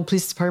Seattle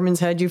Police Department's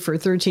had you for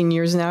 13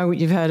 years now.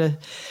 You've had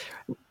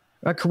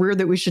a career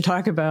that we should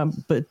talk about.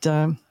 But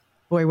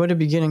boy, what a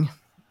beginning.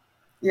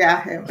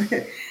 Yeah,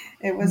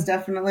 it was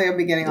definitely a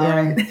beginning. All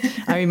right.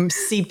 I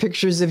see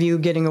pictures of you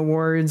getting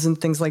awards and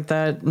things like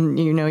that. And,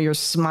 you're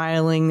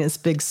smiling, this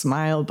big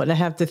smile, but I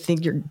have to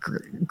think you're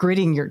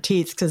gritting your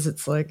teeth because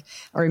it's like,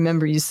 I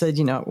remember you said,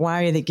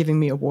 why are they giving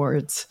me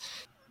awards?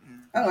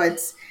 Oh,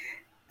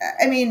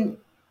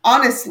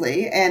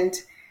 honestly, and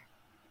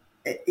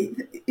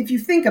if you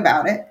think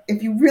about it,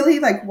 if you really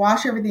like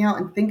wash everything out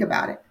and think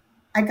about it,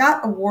 I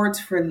got awards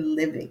for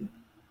living,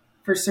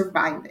 for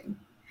surviving,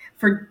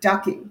 for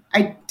ducking.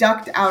 I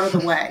ducked out of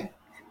the way.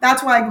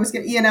 That's why I was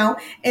getting,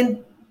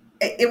 and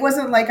it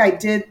wasn't like I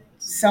did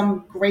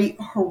some great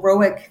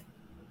heroic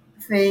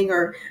thing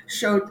or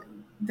showed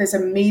this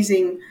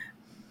amazing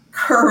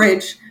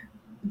courage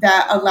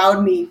that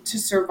allowed me to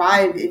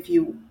survive, if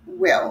you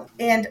will.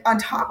 And on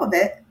top of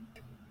it,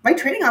 my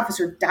training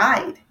officer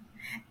died,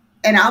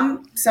 and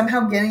I'm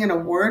somehow getting an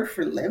award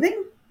for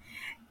living.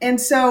 And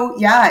so,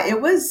 yeah,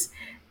 it was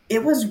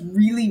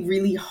really,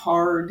 really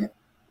hard,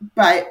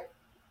 but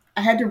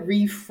I had to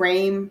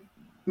reframe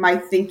my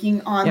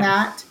thinking on Yeah.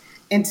 that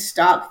and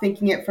stop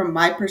thinking it from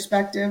my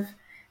perspective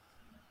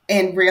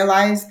and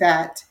realize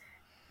that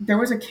there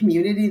was a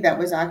community that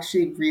was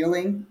actually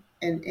reeling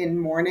and in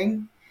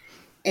mourning,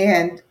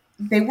 and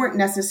they weren't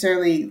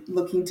necessarily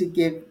looking to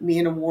give me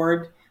an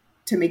award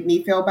to make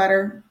me feel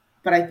better,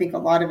 but I think a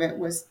lot of it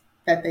was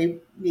that they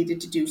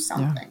needed to do Yeah.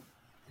 something.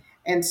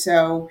 And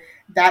so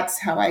that's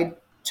how I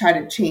try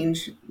to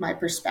change my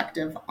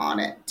perspective on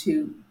it,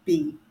 to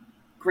be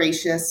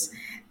gracious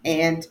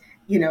and,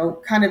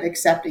 kind of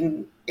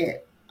accepting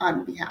it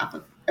on behalf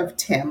of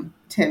Tim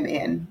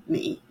and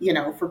me,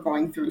 for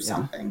going through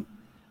something.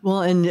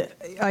 Well, and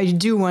I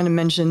do want to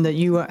mention that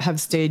you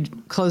have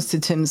stayed close to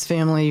Tim's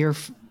family, or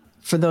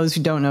for those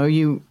who don't know,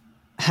 you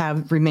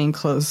have remained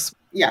close.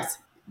 Yes.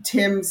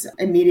 Tim's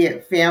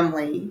immediate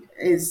family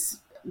is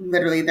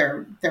literally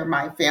they're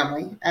my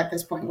family at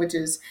this point, which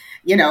is,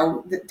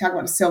 talk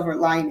about a silver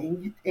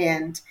lining.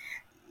 And,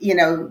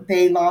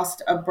 they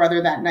lost a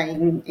brother that night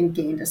and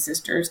gained a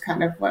sister, is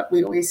kind of what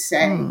we always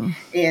say.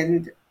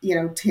 And,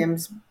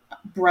 Tim's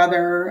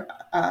brother,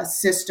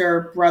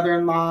 sister,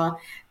 brother-in-law,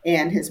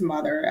 and his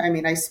mother. I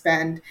mean, I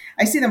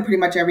see them pretty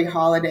much every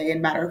holiday.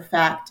 And matter of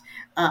fact,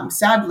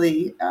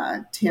 sadly,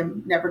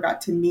 Tim never got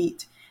to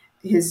meet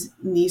his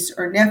niece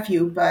or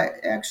nephew, but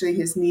actually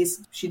his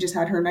niece, she just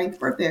had her 9th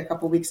birthday a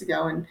couple weeks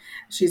ago, and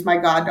she's my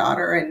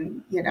goddaughter,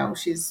 and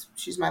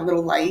she's my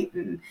little light.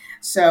 And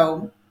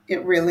so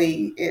it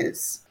really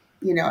is,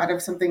 out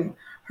of something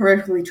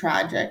horrifically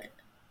tragic,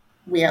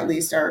 we at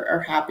least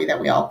are happy that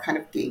we all kind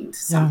of gained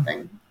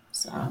something.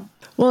 So,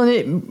 well,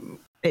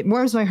 it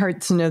warms my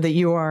heart to know that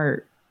you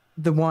are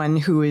the one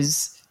who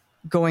is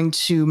going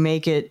to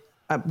make it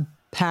a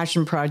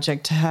passion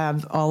project to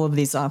have all of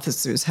these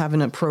officers have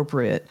an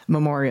appropriate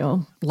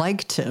memorial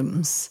like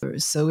Tim's.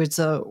 So it's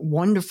a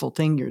wonderful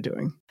thing you're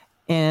doing.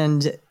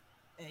 And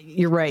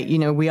you're right.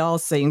 We all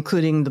say,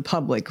 including the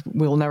public,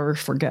 we'll never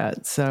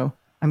forget. So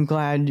I'm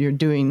glad you're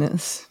doing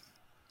this.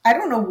 I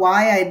don't know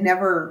why I'd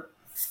never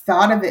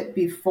thought of it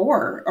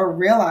before or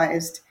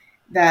realized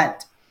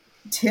that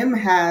Tim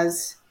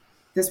has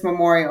this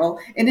memorial,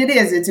 and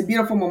it's a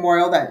beautiful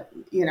memorial that,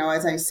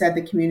 as I said,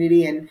 the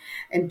community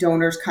and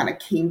donors kind of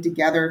came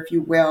together, if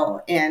you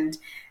will, and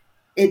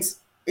it's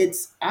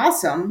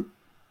awesome.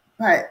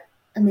 But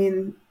I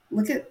mean,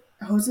 look at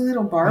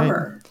Joselito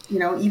Barber.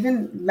 Right.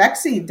 Even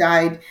Lexi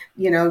died,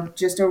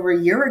 just over a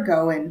year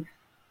ago, and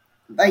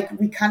like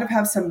we kind of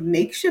have some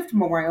makeshift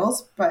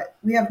memorials, but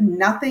we have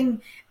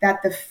nothing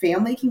that the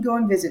family can go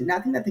and visit,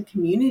 nothing that the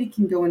community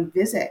can go and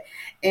visit.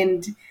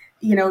 And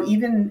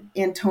even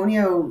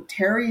Antonio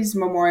Terry's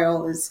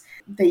memorial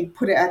they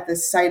put it at the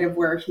site of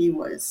where he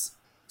was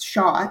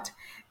shot.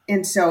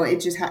 And so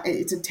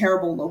it's a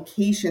terrible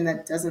location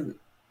that doesn't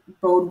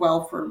bode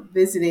well for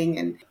visiting.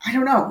 And I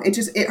don't know,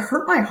 it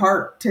hurt my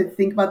heart to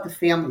think about the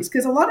families,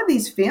 because a lot of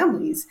these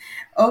families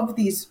of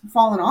these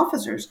fallen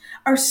officers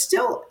are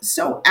still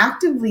so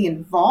actively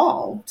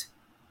involved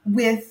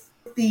with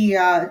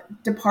the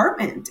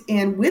department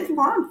and with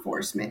law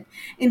enforcement.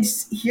 And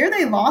here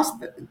they lost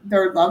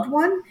their loved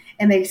one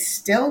and they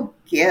still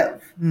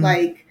give.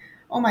 Like,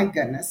 oh my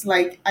goodness.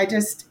 Like,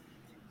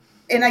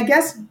 and I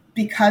guess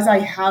because I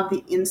have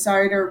the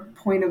insider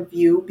point of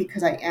view,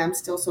 because I am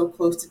still so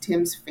close to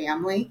Tim's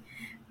family,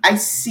 I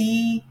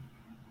see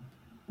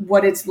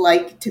what it's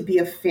like to be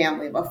a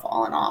family of a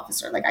fallen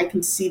officer. Like, I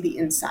can see the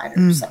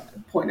insider's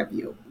point of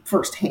view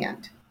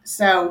firsthand.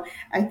 So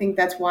I think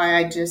that's why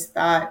I just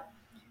thought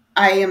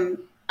I'm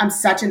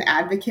such an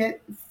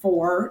advocate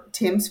for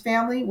Tim's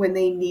family when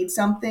they need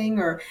something,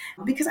 or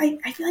because I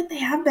feel like they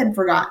have been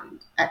forgotten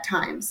at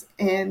times.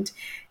 And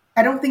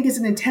I don't think it's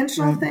an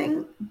intentional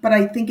thing, but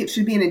I think it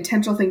should be an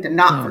intentional thing to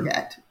not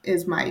forget,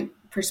 is my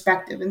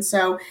perspective. And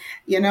so,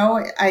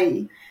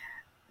 I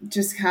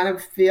just kind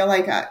of feel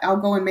like I'll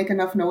go and make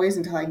enough noise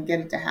until I can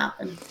get it to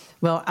happen.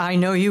 Well, I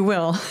know you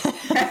will.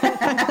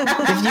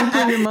 If you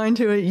put your mind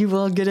to it, you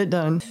will get it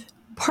done.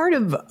 Part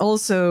of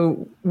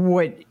also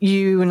what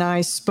you and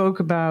I spoke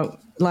about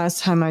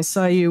last time I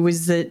saw you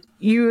was that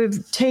you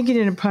have taken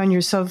it upon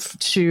yourself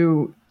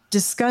to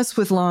discuss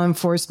with law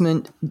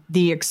enforcement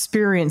the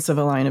experience of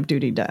a line of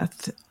duty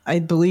death. I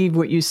believe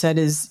what you said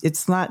is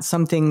it's not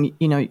something,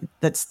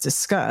 that's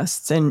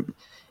discussed. And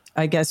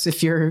I guess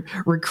if you're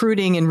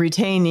recruiting and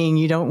retaining,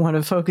 you don't want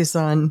to focus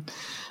on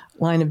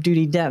line of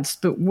duty deaths.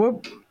 But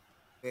what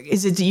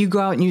Is it that you go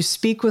out and you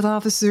speak with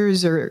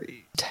officers or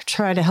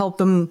try to help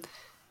them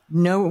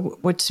know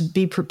what to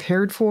be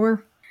prepared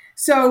for?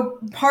 So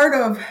part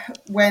of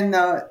when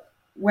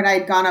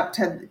I'd gone up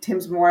to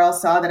Tim's Memorial,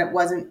 saw that it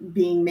wasn't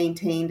being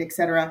maintained,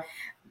 etc.,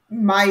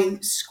 my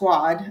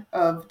squad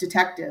of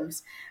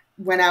detectives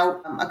went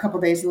out a couple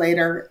days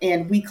later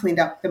and we cleaned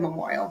up the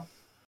memorial.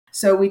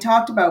 So we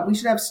talked about we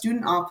should have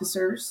student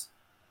officers,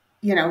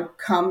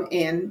 come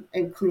in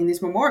and clean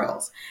these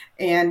memorials.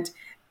 And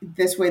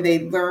this way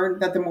they learn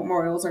that the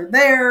memorials are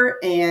there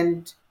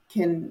and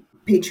can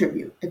pay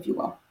tribute, if you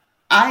will.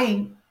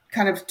 I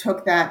kind of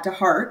took that to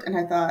heart and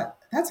I thought,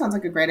 that sounds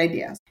like a great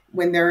idea.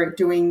 When they're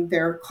doing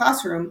their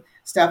classroom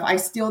stuff, I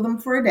steal them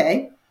for a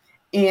day.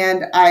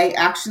 And I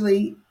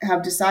actually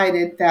have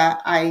decided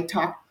that I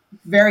talk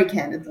very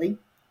candidly,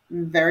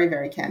 very,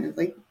 very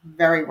candidly,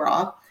 very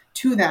raw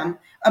to them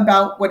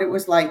about what it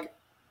was like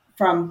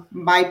from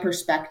my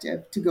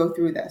perspective to go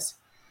through this.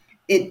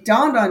 It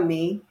dawned on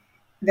me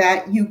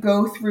that you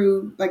go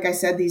through, like I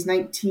said, these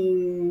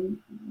 19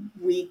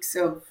 weeks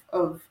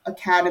of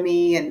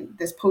academy and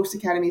this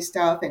post-academy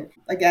stuff. And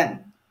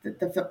again,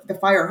 the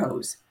fire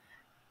hose.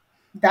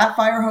 That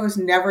fire hose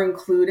never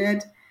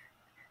included.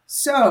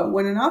 So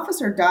when an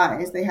officer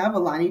dies, they have a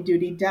line of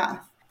duty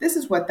death. This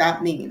is what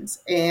that means.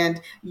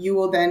 And you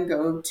will then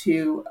go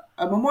to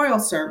a memorial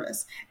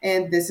service.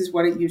 And this is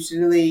what it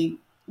usually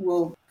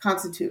will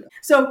constitute.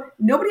 So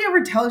nobody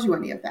ever tells you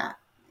any of that.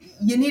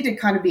 You need to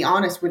kind of be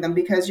honest with them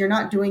because you're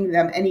not doing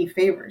them any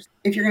favors.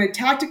 If you're going to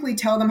tactically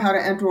tell them how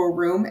to enter a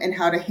room and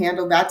how to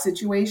handle that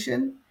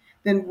situation,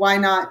 then why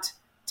not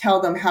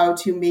tell them how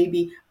to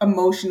maybe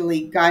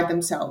emotionally guide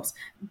themselves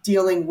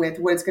dealing with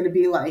what it's going to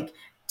be like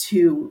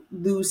to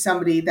lose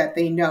somebody that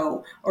they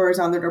know or is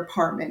on their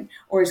department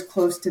or is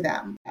close to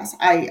them. Yes,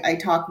 I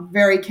talk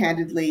very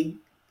candidly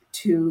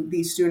to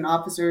these student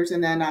officers,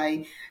 and then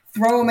I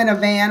throw them in a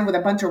van with a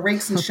bunch of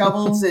rakes and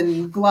shovels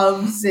and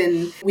gloves,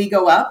 and we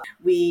go up,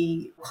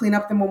 we clean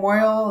up the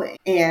memorial,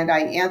 and I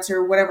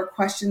answer whatever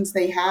questions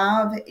they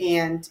have.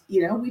 And,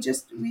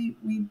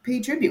 we pay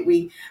tribute.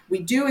 We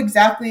do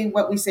exactly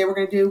what we say we're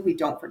going to do. We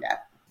don't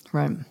forget.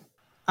 Right.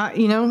 I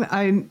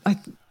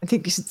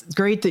think it's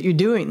great that you're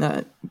doing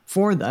that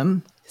for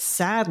them.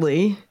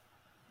 Sadly,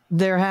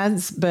 there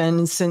has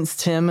been since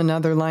Tim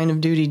another line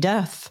of duty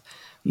death.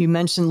 You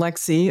mentioned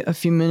Lexi a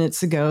few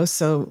minutes ago.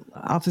 So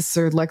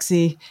Officer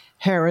Lexi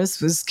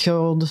Harris was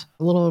killed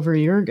a little over a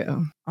year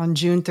ago on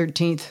June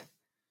 13th,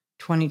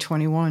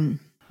 2021.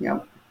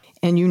 Yep.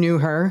 And you knew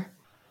her?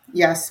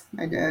 Yes,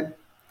 I did.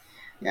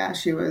 Yeah,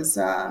 she was,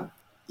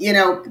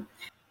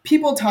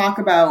 people talk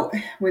about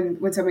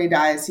when somebody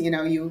dies,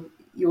 you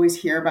always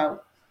hear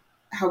about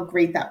how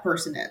great that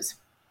person is.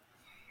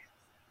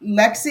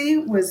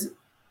 Lexi was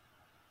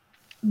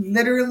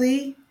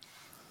literally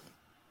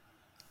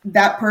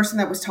that person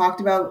that was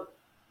talked about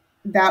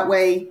that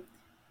way,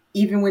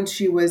 even when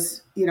she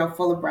was,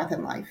 full of breath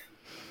and life.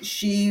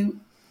 She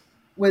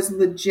was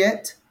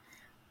legit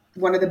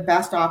one of the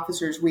best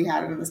officers we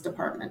had in this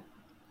department.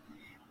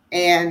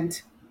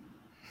 And,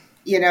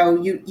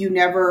 you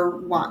never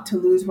want to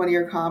lose one of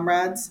your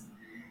comrades.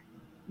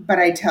 But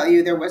I tell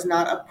you, there was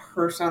not a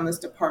person on this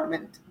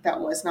department that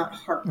was not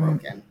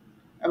heartbroken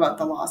about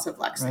the loss of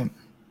Lexi. Right.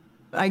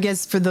 I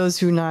guess for those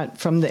who are not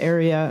from the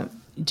area,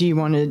 do you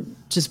want to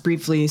just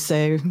briefly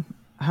say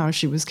how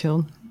she was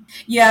killed?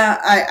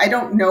 Yeah, I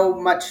don't know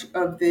much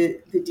of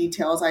the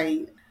details.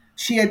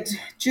 She had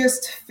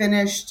just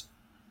finished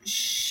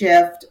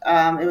shift.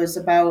 It was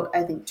about,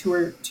 I think,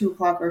 2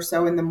 o'clock or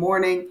so in the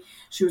morning.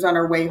 She was on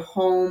her way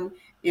home.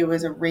 It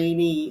was a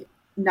rainy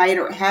night,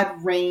 or it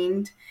had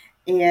rained,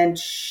 and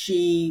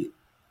she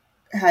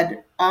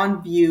had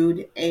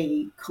viewed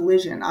a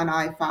collision on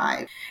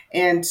I-5.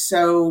 And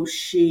so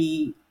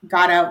she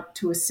got out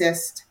to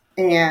assist.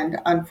 And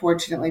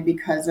unfortunately,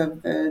 because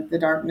of the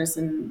darkness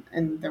and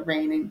the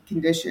rain and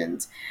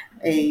conditions,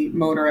 a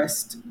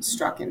motorist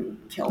struck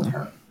and killed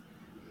her.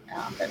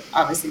 But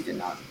obviously did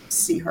not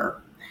see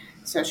her.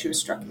 So she was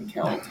struck and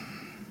killed.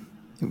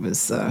 It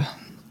was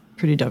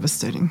pretty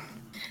devastating.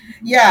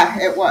 Yeah,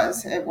 it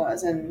was.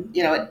 And,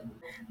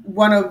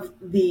 one of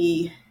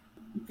the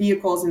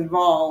vehicles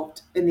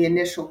involved in the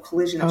initial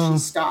collision that she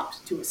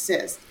stopped to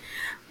assist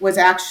was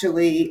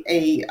actually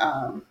a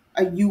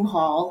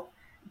U-Haul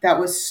that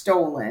was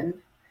stolen,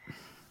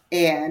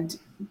 and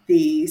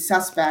the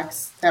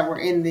suspects that were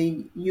in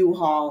the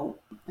U-Haul,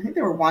 I think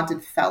they were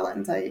wanted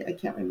felons, I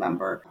can't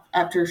remember.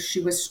 After she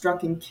was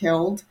struck and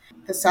killed,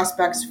 the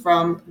suspects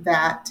from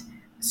that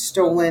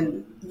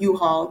stolen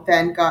U-Haul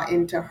then got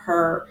into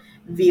her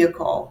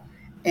vehicle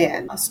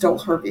and stole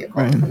her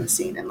vehicle from the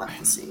scene and left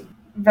the scene.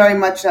 Very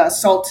much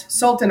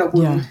salt in a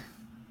wound,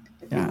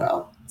 if you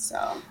will.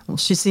 So, well,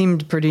 she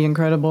seemed pretty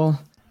incredible.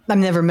 I've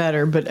never met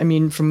her, but I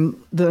mean,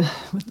 from the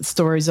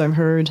stories I've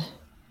heard.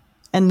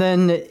 And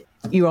then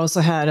you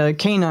also had a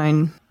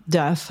canine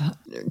death.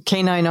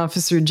 Canine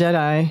Officer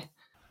Jedi,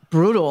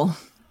 brutal,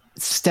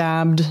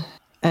 stabbed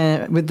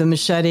with the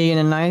machete and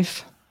a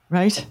knife,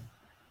 right?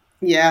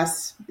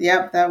 Yes.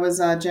 Yep. That was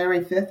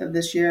January 5th of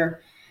this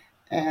year.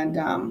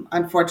 And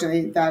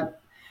unfortunately,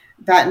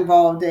 that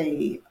involved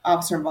a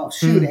officer involved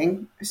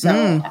shooting.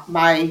 So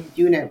my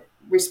unit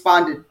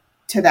responded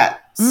to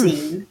that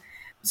scene.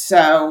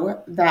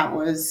 So that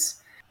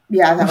was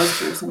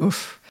gruesome.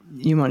 Oof.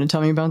 You want to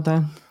tell me about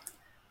that?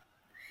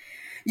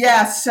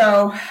 Yeah.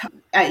 So,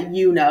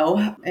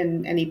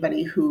 and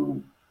anybody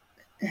who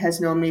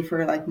has known me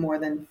for like more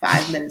than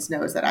 5 minutes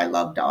knows that I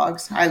love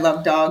dogs. I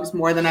love dogs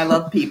more than I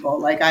love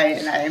people.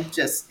 I'm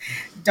just,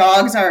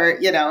 dogs are,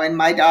 and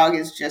my dog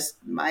is just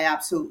my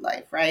absolute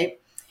life. Right.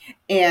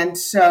 And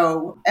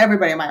so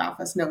everybody in my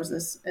office knows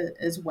this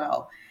as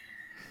well.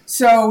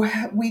 So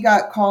we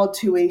got called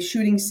to a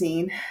shooting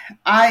scene.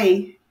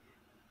 I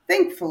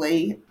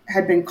thankfully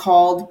had been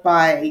called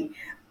by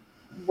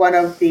one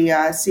of the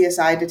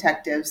CSI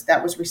detectives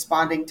that was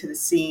responding to the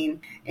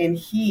scene. And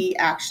he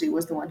actually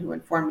was the one who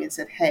informed me and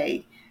said,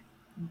 hey,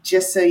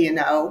 just so you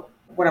know,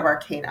 one of our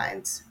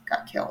canines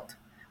got killed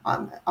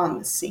on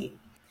the scene.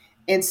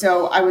 And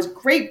so I was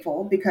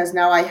grateful because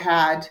now I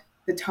had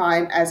the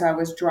time as I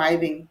was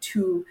driving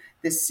to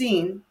the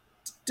scene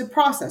to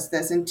process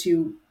this and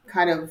to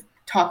kind of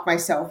talk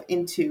myself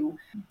into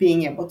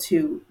being able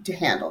to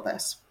handle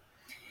this.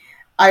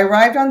 I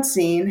arrived on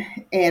scene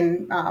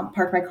and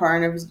parked my car,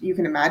 and you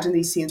can imagine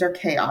these scenes are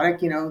chaotic.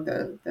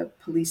 The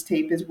police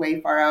tape is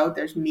way far out.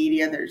 There's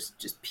media. There's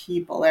just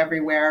people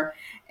everywhere.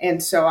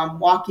 And so I'm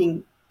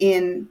walking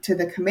into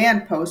the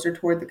command post or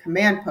toward the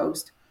command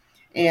post,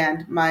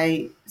 and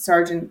my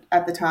sergeant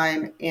at the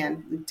time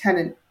and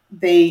lieutenant,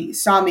 they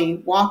saw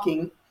me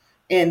walking,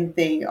 and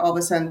they all of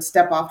a sudden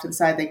step off to the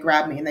side. They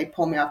grab me and they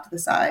pull me off to the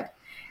side,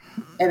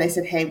 and they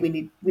said, hey,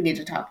 we need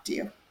to talk to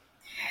you.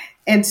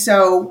 And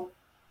so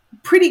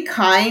pretty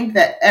kind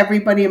that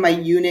everybody in my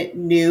unit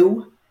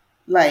knew,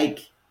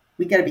 like,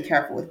 we got to be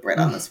careful with Britt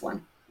on this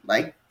one.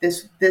 Like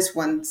this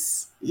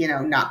one's,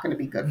 not going to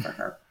be good for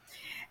her.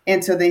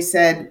 And so they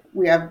said,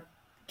 we have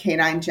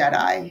Canine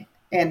Jedi.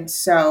 And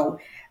so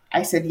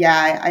I said,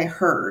 yeah, I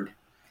heard.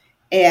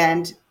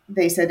 And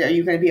they said, are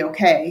you going to be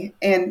okay?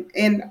 And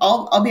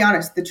I'll be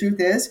honest. The truth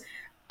is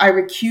I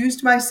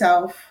recused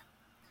myself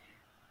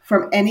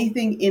from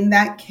anything in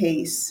that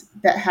case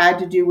that had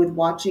to do with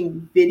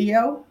watching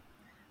video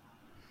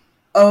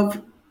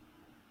of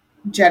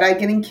Jedi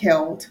getting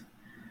killed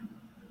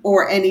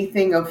or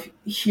anything of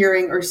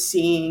hearing or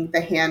seeing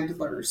the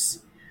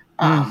handler's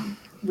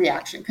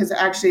reaction. Because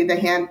actually the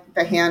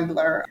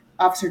handler,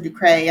 Officer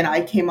Ducray, and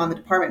I came on the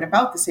department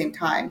about the same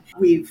time.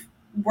 We've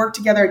worked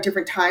together at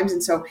different times,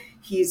 and so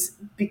he's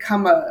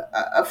become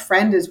a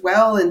friend as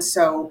well. And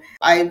so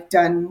I've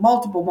done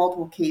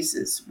multiple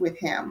cases with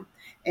him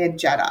and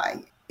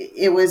Jedi.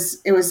 It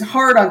was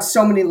hard on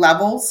so many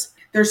levels.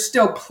 There's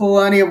still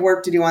plenty of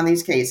work to do on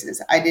these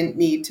cases. I didn't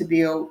need to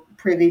be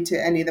privy to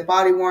any of the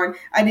body worn.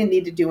 I didn't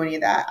need to do any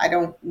of that. I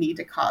don't need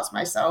to cause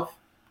myself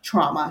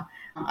trauma.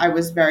 I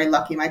was very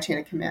lucky. My chain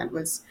of command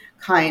was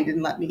kind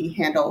and let me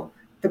handle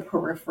the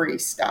periphery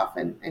stuff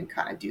and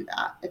kind of do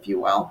that, if you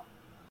will.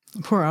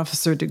 Poor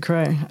Officer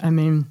Ducray. I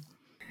mean,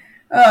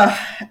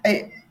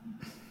 it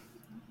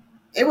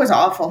was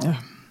awful. Yeah.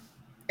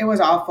 It was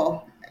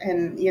awful.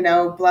 And,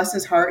 bless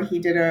his heart, he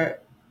did a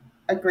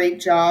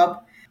great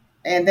job.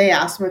 And they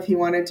asked him if he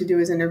wanted to do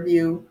his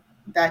interview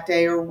that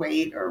day or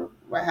wait or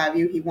what have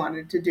you. He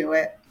wanted to do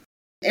it.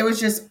 It was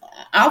just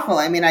awful.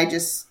 I mean, I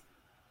just,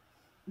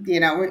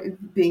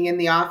 being in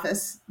the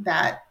office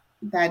that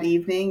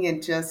evening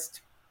and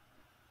just,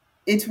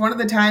 it's one of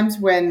the times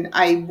when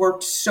I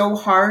worked so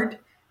hard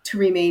to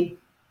remain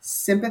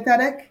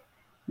sympathetic,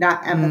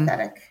 not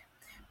empathetic.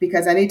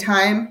 Because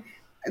anytime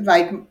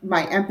like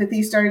my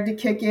empathy started to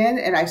kick in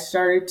and I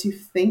started to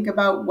think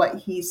about what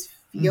he's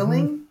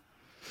feeling,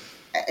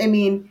 I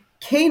mean,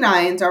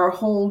 canines are a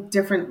whole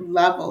different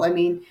level. I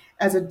mean,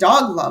 as a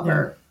dog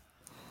lover,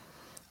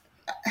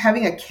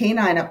 having a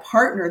canine, a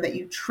partner that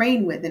you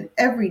train with and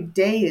every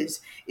day is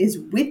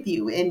with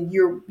you and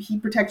he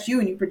protects you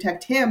and you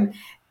protect him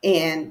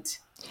and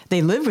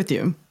they live with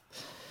you.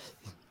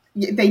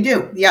 They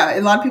do. Yeah.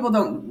 A lot of people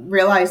don't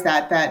realize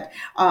that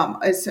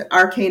as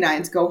our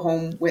canines go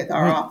home with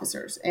our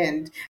officers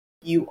and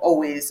you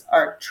always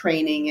are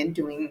training and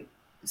doing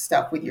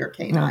stuff with your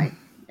canine.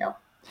 Yeah.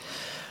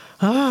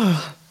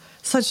 Oh,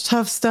 such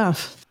tough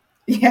stuff.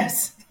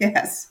 Yes.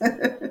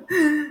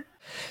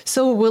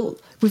 So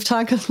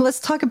let's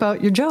talk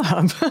about your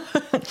job.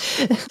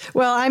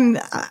 Well,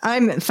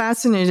 I'm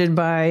fascinated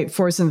by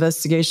Force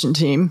Investigation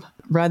Team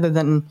rather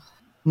than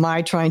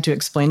my trying to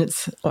explain it.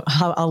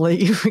 I'll let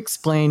you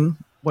explain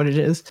what it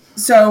is.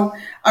 So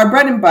our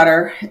bread and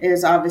butter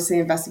is obviously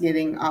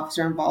investigating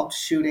officer-involved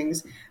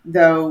shootings,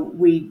 though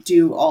we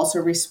do also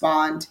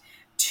respond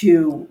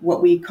to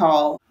what we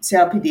call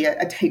CLPD,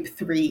 a Type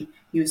 3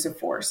 use of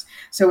force.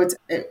 So it's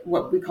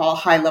what we call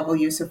high-level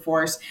use of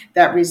force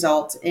that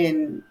results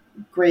in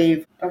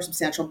grave or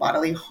substantial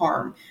bodily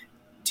harm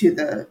to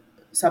the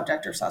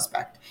subject or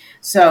suspect.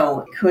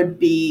 So it could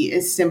be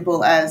as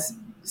simple as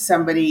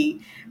somebody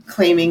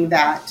claiming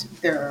that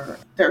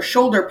their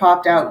shoulder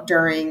popped out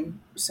during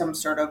some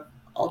sort of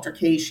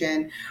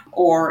altercation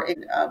or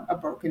a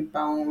broken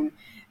bone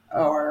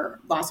or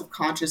loss of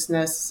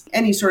consciousness,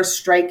 any sort of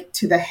strike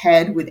to the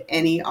head with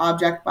any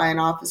object by an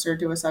officer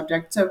to a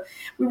subject. So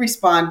we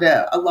respond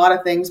to a lot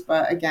of things,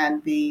 but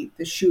again, the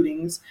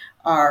shootings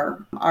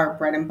are our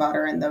bread and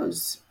butter, and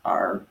those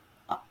are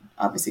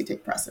obviously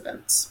take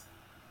precedence.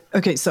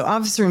 Okay, so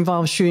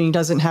officer-involved shooting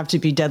doesn't have to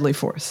be deadly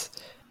force.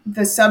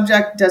 The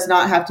subject does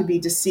not have to be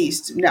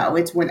deceased. No,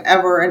 it's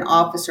whenever an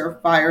officer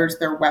fires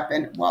their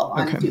weapon while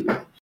on duty.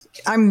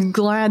 I'm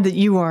glad that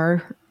you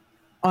are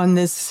in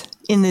this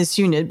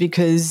unit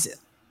because,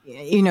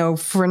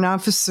 for an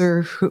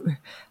officer who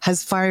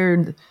has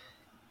fired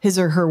his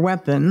or her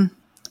weapon,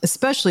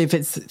 especially if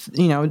it's,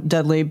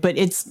 deadly, but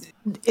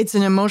it's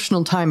an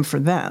emotional time for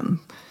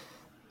them.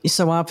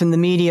 So often the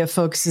media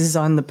focuses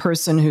on the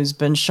person who's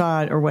been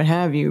shot or what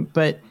have you,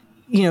 but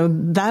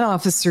that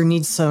officer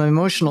needs some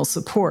emotional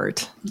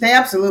support. They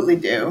absolutely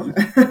do.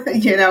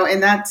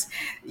 And that's,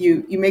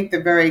 you make the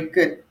very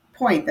good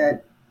point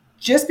that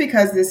just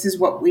because this is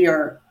what we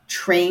are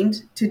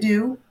trained to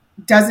do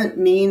doesn't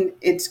mean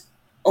it's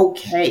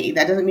okay.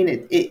 That doesn't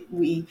mean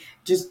we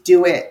just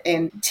do it.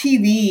 And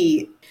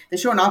TV, they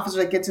show an officer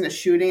that gets in a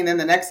shooting, and then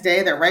the next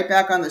day they're right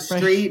back on the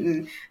street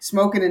and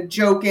smoking and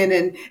joking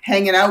and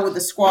hanging out with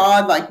the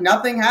squad like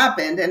nothing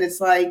happened. And it's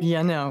like,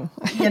 it's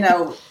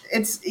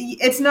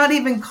not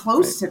even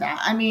close to that.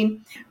 I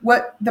mean,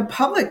 what the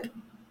public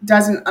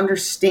doesn't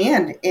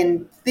understand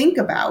and think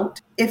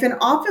about, if an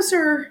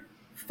officer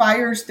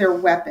fires their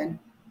weapon,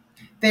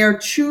 they are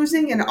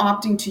choosing and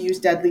opting to use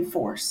deadly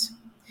force.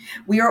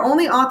 We are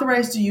only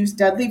authorized to use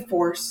deadly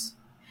force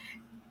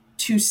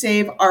to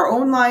save our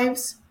own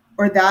lives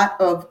or that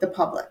of the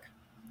public.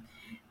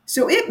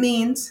 So it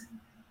means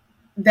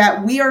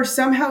that we are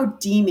somehow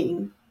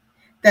deeming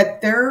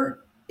that there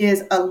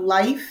is a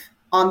life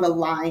on the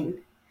line,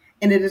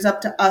 and it is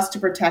up to us to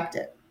protect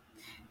it,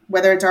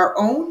 whether it's our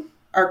own,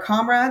 our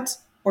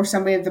comrades, or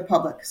somebody of the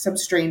public, some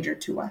stranger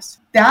to us.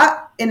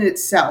 That in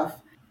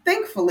itself,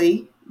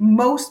 thankfully,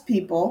 most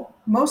people,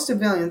 most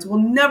civilians will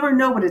never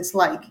know what it's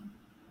like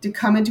to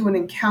come into an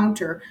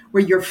encounter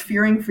where you're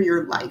fearing for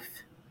your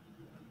life.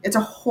 It's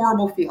a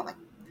horrible feeling.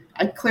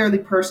 I clearly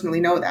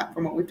personally know that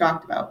from what we've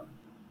talked about.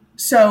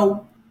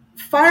 So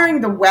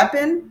firing the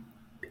weapon,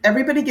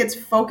 everybody gets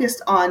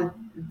focused on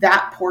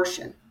that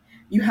portion.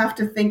 You have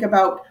to think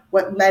about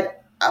what led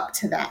up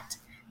to that.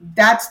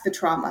 That's the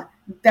trauma.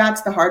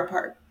 That's the hard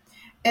part.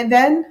 And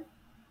then,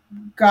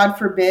 God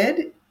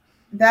forbid,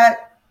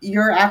 that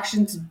your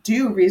actions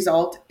do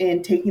result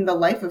in taking the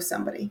life of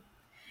somebody.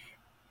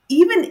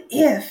 Even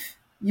if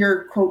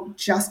you're, quote,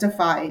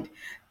 justified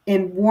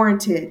and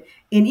warranted,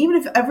 and even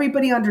if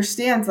everybody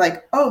understands,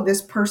 like, oh,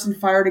 this person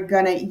fired a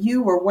gun at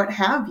you or what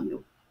have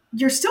you,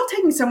 you're still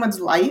taking someone's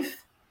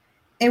life.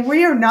 And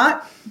we are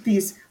not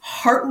these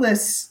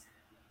heartless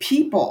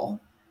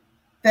people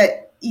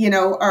that,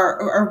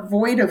 are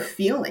void of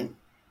feeling.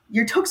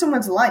 You took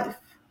someone's life.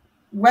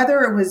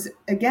 Whether it was,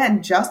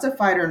 again,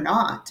 justified or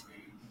not,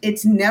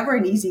 it's never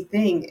an easy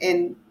thing.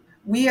 And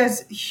we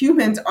as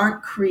humans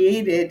aren't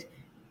created,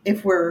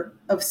 if we're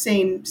of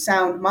sane,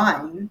 sound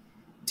mind,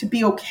 to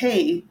be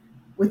okay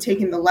with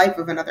taking the life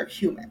of another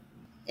human.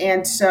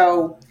 And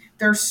so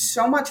there's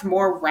so much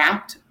more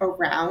wrapped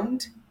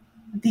around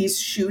these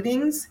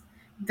shootings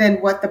than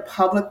what the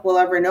public will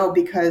ever know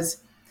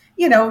because,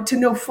 to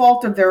no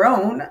fault of their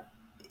own,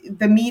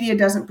 the media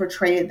doesn't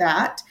portray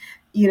that.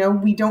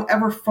 We don't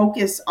ever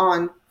focus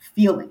on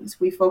feelings.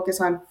 We focus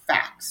on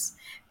facts.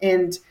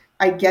 And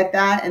I get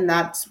that. And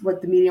that's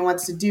what the media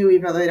wants to do,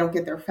 even though they don't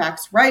get their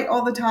facts right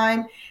all the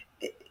time.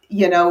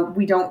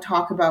 We don't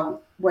talk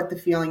about what the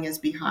feeling is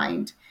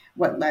behind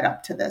what led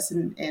up to this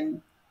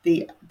and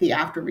the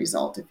after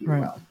result, if you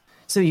will.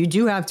 So you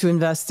do have to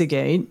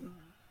investigate.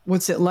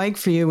 What's it like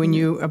for you when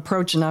you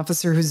approach an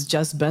officer who's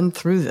just been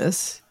through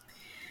this?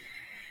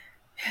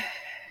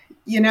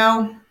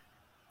 Because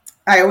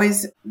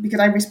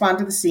I respond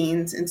to the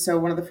scenes. And so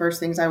one of the first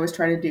things I always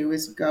try to do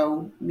is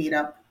go meet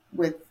up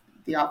with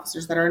the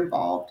officers that are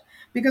involved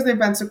because they've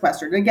been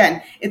sequestered. And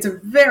again, it's a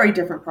very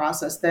different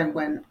process than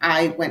when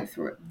I went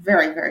through it.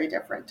 Very, very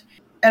different.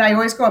 And I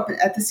always go up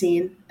at the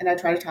scene and I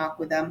try to talk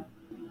with them.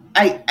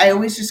 I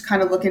always just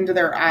kind of look into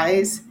their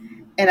eyes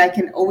and I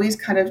can always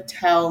kind of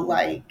tell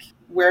like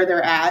where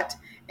they're at.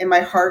 And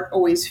my heart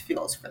always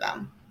feels for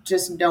them.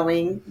 Just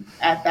knowing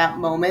at that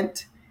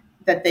moment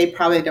that they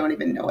probably don't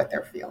even know what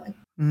they're feeling.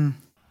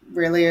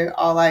 Really,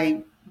 all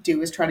I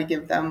do is try to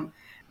give them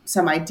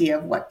some idea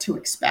of what to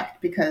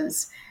expect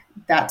because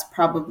that's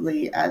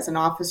probably, as an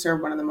officer,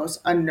 one of the most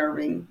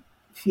unnerving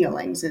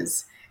feelings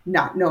is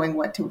not knowing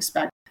what to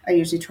expect. I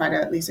usually try to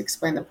at least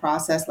explain the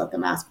process, let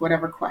them ask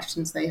whatever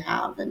questions they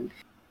have, and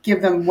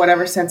give them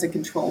whatever sense of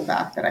control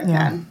back that I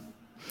can.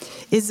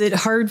 Is it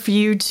hard for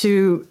you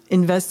to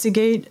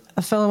investigate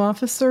a fellow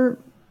officer?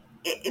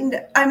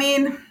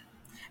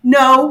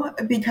 No,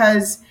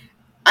 because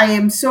I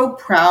am so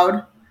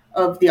proud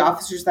of the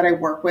officers that I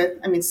work with.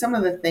 Some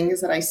of the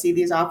things that I see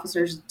these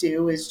officers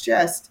do is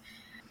just,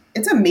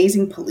 it's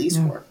amazing police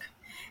work.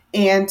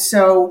 And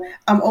so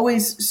I'm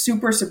always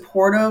super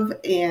supportive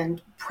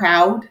and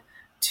proud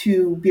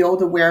to be able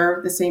to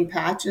wear the same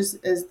patch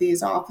as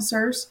these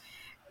officers.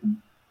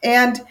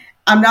 And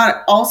I'm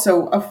not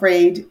also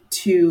afraid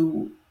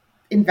to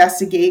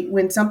investigate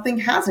when something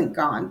hasn't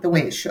gone the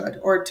way it should,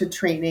 or to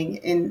training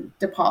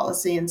into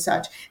policy and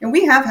such. And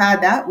we have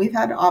had that. We've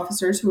had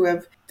officers who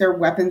have their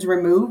weapons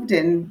removed,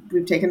 and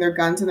we've taken their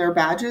guns and their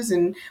badges,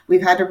 and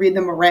we've had to read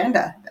the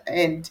Miranda.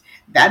 And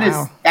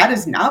Wow. that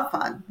is not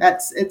fun.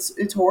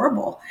 It's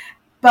horrible.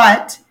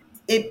 But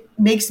it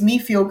makes me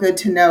feel good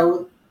to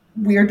know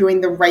we are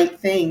doing the right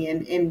thing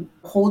in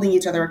holding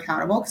each other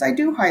accountable, because I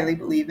do highly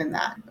believe in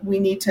that. We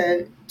need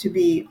to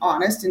be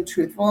honest and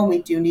truthful, and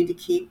we do need to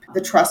keep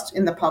the trust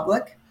in the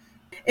public.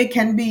 It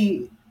can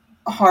be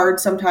hard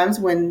sometimes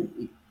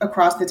when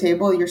across the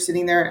table you're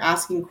sitting there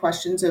asking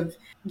questions of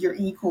your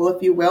equal,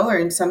 if you will, or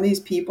in some of these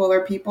people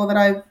are people that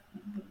I've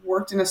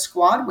worked in a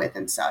squad with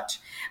and such,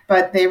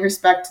 but they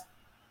respect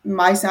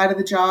my side of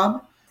the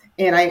job.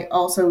 And I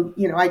also,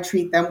 I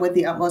treat them with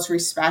the utmost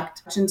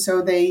respect. And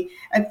so they,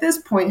 at this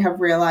point, have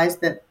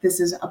realized that this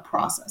is a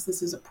process.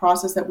 This is a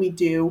process that we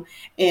do.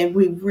 And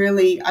we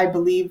really, I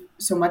believe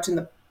so much in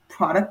the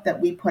product that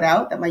we put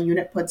out, that my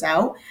unit puts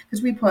out,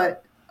 because we put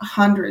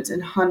hundreds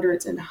and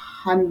hundreds and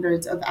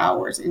hundreds of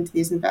hours into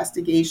these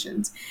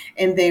investigations.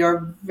 And they are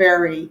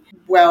very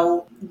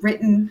well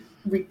written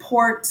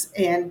reports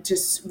and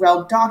just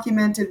well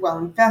documented, well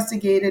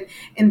investigated.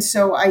 And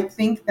so I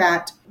think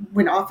that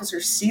when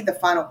officers see the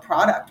final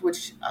product,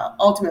 which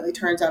ultimately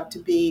turns out to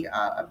be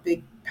a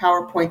big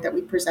PowerPoint that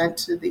we present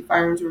to the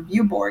Firearms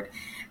Review Board,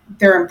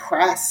 they're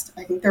impressed.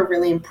 I think they're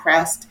really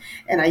impressed.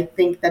 And I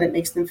think that it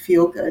makes them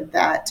feel good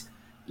that,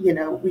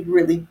 we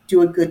really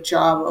do a good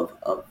job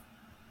of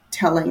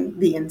telling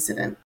the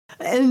incident.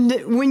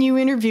 And when you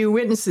interview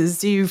witnesses,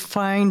 do you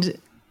find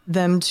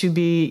them to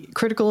be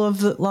critical of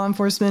the law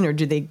enforcement, or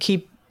do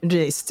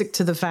they stick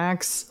to the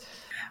facts?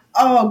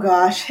 Oh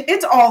gosh,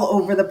 it's all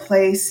over the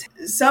place.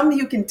 Some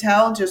you can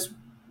tell just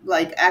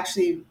like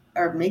actually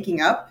are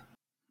making up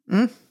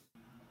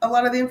a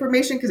lot of the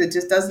information because it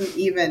just doesn't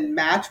even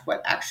match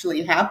what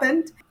actually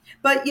happened.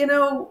 But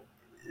everybody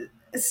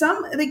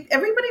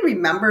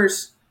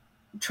remembers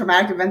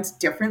traumatic events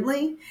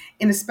differently,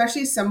 and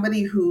especially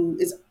somebody who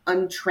is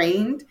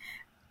untrained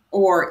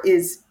or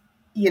is,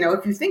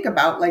 if you think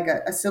about like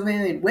a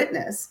civilian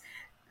witness,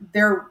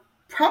 they're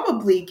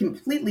probably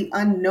completely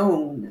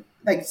unknown,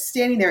 like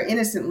standing there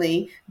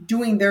innocently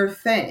doing their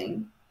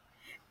thing,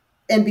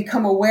 and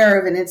become aware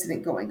of an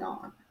incident going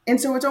on. And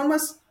so it's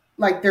almost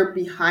like they're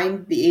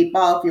behind the eight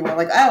ball, if you will,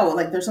 like, oh,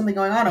 like there's something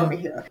going on over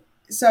here.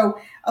 So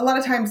a lot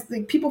of times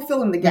like, people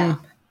fill in the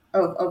gap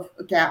of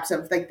gaps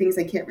of like things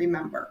they can't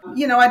remember.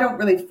 I don't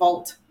really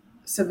fault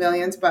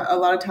civilians, but a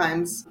lot of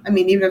times, I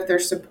mean, even if they're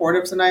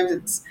supportive, sometimes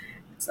it's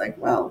like,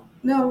 well,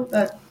 no,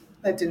 that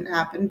didn't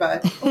happen,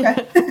 but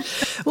okay.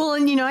 Well,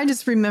 and I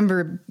just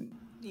remember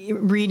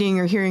reading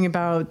or hearing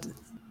about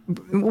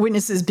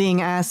witnesses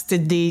being asked,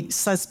 did the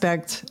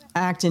suspect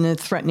act in a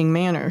threatening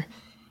manner?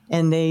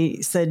 And they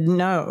said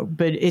no,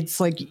 but it's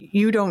like,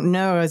 you don't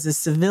know as a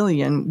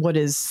civilian what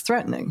is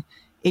threatening.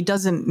 It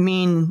doesn't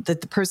mean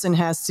that the person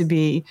has to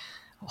be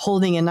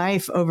holding a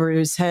knife over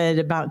his head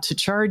about to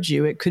charge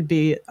you. It could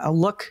be a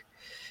look,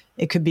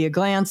 it could be a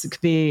glance, it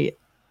could be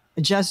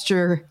a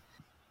gesture.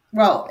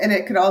 Well, and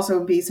it could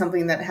also be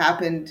something that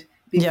happened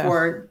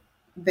before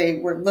they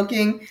were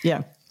looking.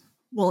 Yeah.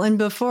 Well, and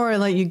before I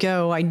let you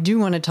go, I do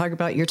want to talk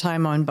about your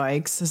time on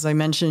bikes. As I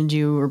mentioned,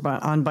 you were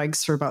on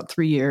bikes for about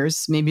 3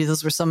 years. Maybe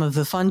those were some of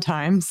the fun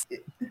times.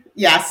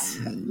 Yes.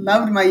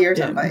 Loved my years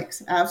on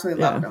bikes.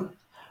 Absolutely loved them.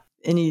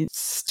 Any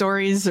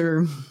stories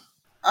or?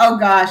 Oh,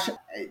 gosh.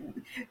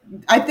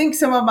 I think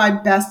some of my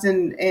best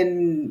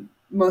and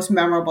most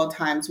memorable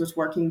times was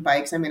working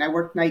bikes. I mean, I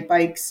worked night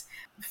bikes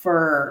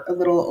for a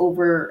little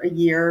over a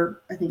year.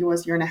 I think it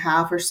was a year and a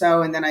half or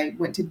so. And then I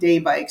went to day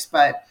bikes,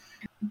 but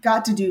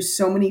got to do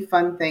so many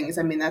fun things.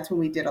 I mean, that's when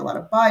we did a lot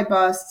of buy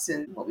busts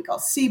and what we call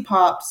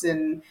C-pops.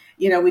 And,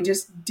 we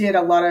just did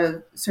a lot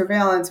of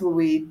surveillance where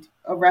we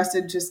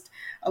arrested just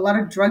a lot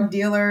of drug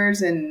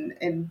dealers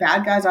and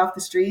bad guys off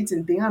the streets.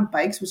 And being on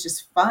bikes was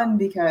just fun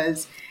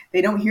because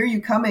they don't hear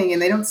you coming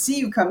and they don't see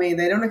you coming.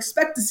 They don't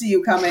expect to see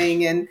you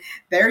coming. And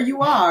there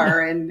you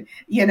are. And,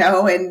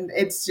 and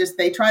it's just,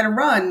 they try to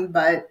run,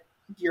 but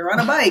you're on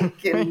a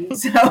bike. And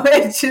so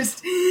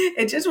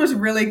it just was a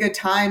really good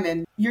time.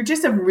 And you're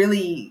just a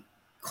really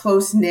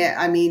close knit.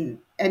 I mean,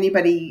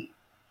 anybody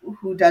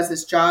who does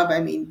this job,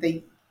 I mean,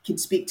 they can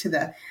speak to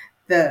the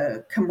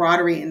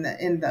camaraderie and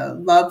the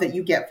love that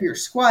you get for your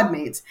squad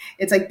mates.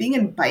 It's like being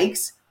in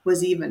bikes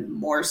was even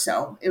more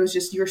so. It was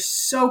just, you're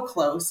so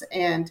close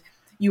and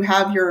you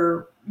have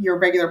your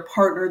regular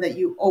partner that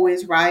you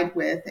always ride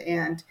with.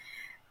 And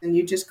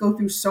you just go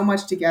through so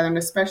much together. And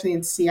especially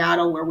in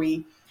Seattle where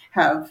we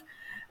have,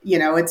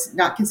 it's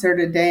not considered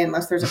a day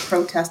unless there's a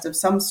protest of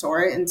some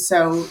sort. And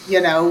so,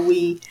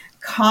 we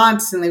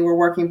constantly were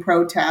working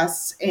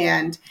protests.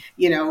 And,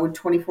 in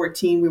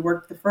 2014, we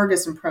worked the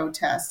Ferguson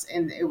protests,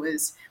 and it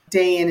was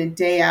day in and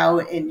day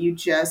out. And you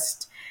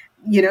just,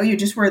 you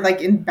just were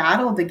like in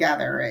battle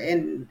together,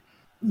 and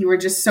you were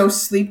just so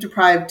sleep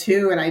deprived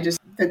too. And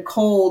the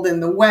cold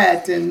and the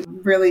wet,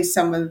 and really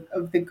some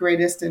of the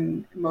greatest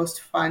and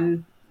most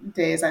fun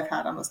days I've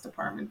had on this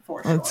department,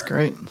 for sure. That's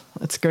great.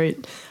 That's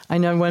great. I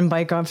know one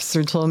bike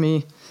officer told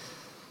me,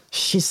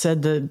 she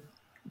said that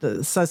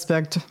the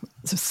subject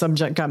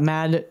got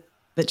mad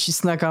that she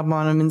snuck up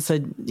on him and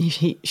said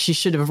she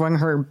should have rung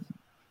her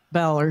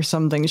bell or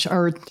something.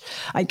 Or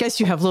I guess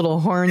you have little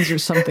horns or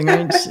something,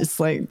 right? It's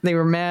like they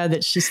were mad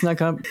that she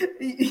snuck up.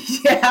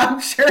 Yeah,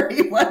 I'm sure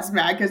he was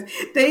mad because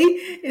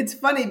it's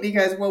funny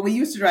because, well, we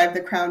used to drive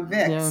the Crown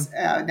Vics.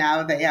 Yeah.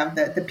 Now they have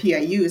the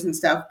PIUs and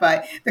stuff,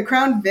 but the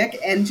Crown Vic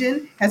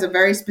engine has a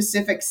very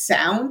specific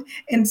sound.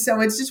 And so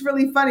it's just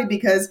really funny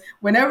because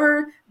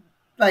whenever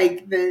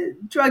like the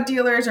drug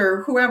dealers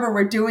or whoever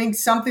were doing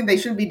something they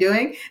shouldn't be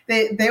doing,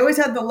 they always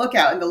had the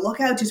lookout, and the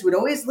lookout just would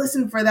always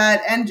listen for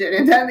that engine.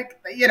 And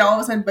then, all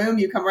of a sudden, boom,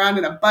 you come around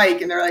in a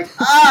bike and they're like,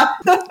 ah.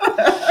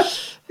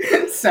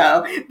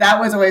 So that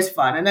was always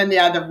fun. And then,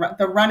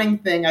 the running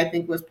thing, I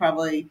think, was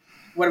probably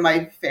one of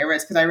my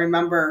favorites because I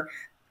remember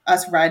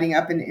us riding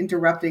up and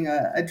interrupting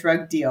a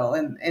drug deal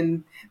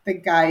and the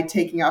guy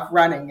taking off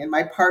running and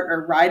my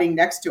partner riding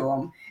next to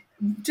him,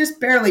 just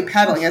barely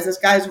pedaling as this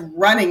guy's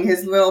running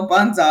his little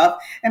buns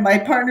off. And my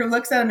partner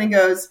looks at him and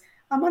goes,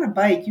 I'm on a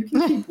bike. You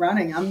can keep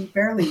running. I'm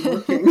barely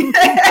looking.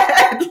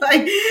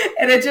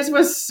 And it just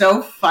was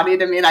so funny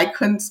to me, and I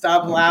couldn't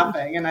stop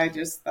laughing. And I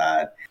just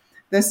thought,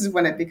 this is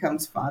when it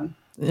becomes fun.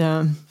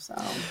 Yeah. So,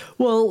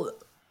 well,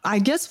 I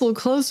guess we'll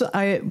close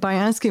by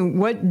asking,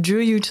 what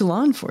drew you to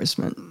law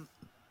enforcement?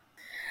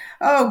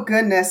 Oh,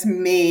 goodness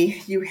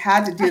me. You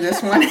had to do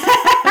this one.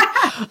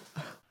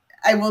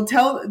 I will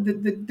tell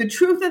the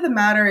truth of the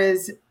matter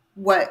is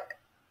what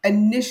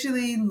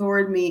initially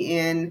lured me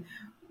in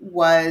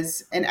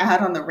was an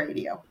ad on the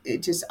radio.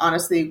 It just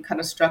honestly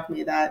kind of struck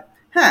me that,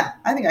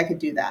 I think I could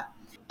do that.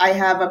 I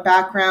have a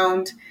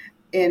background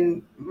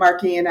in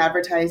marketing and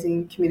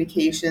advertising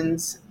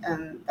communications,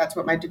 and that's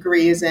what my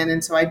degree is in.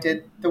 And so I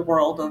did the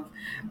world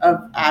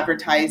of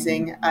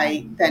advertising.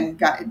 I then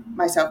got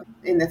myself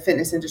in the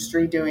fitness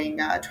industry doing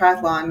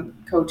triathlon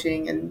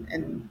coaching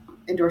and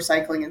indoor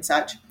cycling and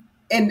such.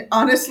 And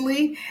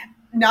honestly,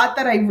 not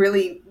that I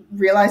really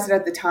realized it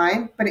at the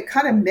time, but it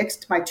kind of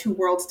mixed my two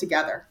worlds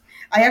together.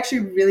 I actually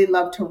really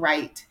love to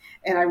write,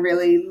 and I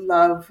really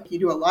love, you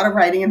do a lot of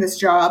writing in this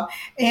job,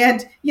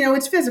 and,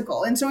 it's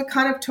physical. And so it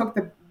kind of took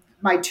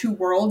my two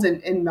worlds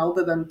and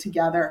melded them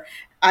together.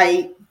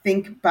 I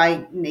think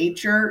by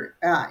nature,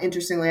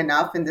 interestingly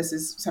enough, and this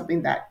is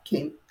something that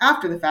came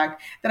after the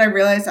fact, that I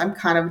realized I'm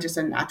kind of just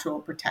a natural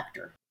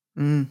protector.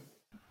 Mm.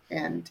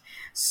 And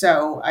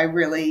so I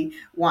really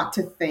want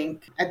to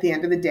think at the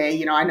end of the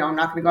day, I know I'm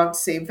not going to go out and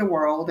save the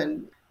world,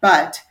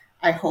 but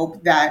I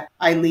hope that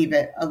I leave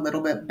it a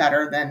little bit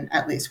better than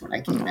at least when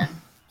I came in.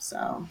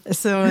 So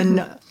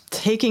in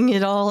taking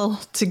it all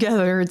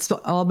together, it's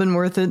all been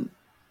worth it.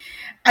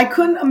 I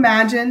couldn't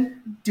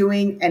imagine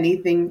doing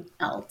anything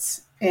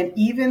else. And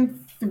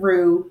even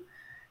through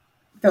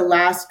the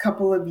last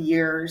couple of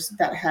years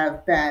that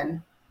have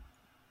been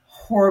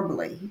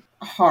horribly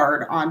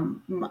hard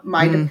on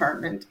my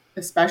department,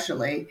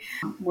 especially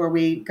where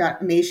we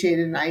got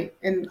emaciated and I,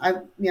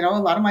 a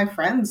lot of my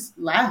friends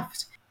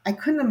left. I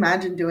couldn't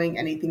imagine doing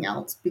anything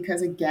else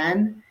because,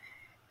 again,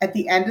 at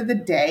the end of the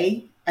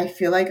day, I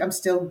feel like I'm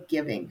still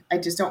giving. I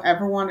just don't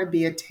ever want to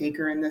be a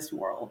taker in this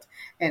world.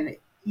 And,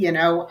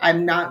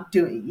 I'm not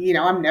doing,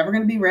 I'm never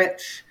going to be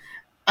rich.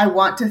 I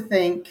want to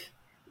think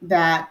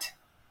that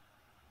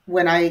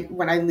when I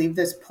leave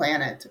this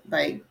planet,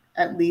 like,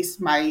 at least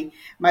my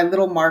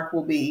little mark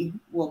will be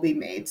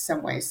made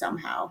some way,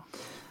 somehow.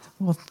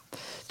 Well,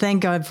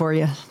 thank God for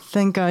you.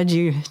 Thank God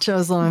you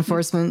chose law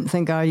enforcement.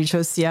 Thank God you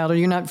chose Seattle.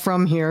 You're not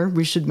from here.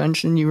 We should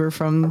mention you were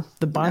from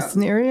the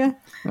Boston area,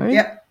 right?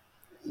 Yep.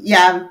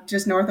 Yeah,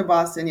 just north of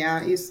Boston.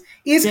 Yeah, East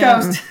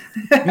Coast.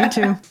 Me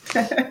too.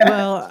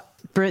 Well,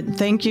 Britt,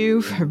 thank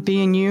you for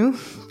being you.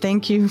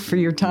 Thank you for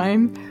your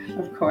time.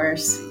 Of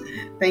course.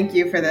 Thank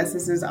you for this.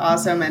 This is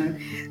awesome. And,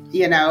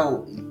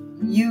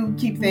 you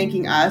keep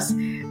thanking us.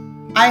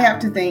 I have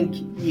to thank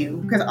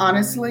you because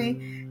honestly,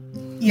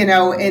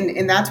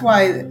 and that's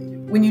why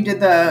when you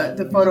did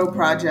the photo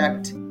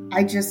project,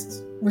 I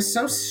just was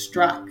so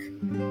struck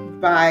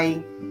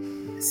by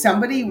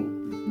somebody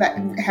that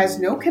has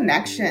no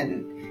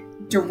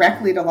connection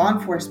directly to law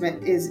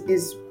enforcement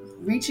is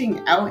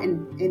reaching out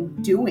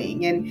and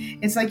doing. And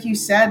it's like you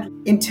said,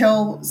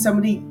 until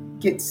somebody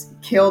gets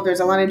killed, there's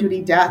a line of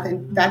duty death,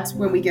 and that's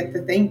when we get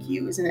the thank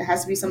yous, and it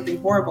has to be something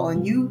horrible.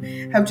 And you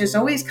have just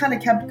always kind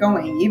of kept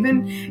going,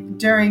 even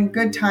during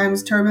good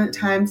times, turbulent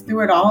times,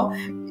 through it all.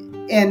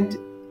 And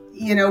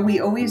we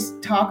always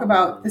talk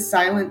about the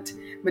silent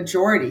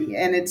majority,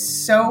 and it's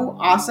so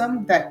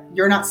awesome that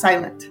you're not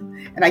silent.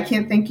 And I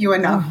can't thank you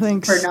enough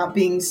for not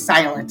being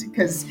silent,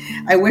 because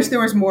I wish there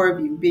was more of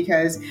you,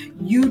 because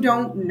you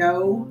don't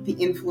know the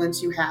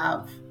influence you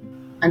have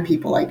on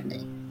people like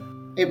me.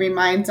 It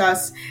reminds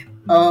us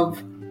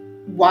of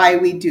why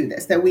we do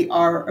this, that we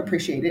are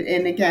appreciated.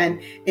 And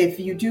again, if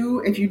you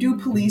do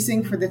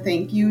policing for the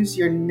thank yous,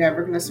 you're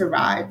never going to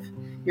survive.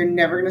 You're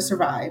never going to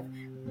survive.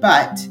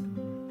 But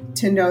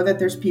to know that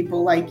there's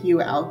people like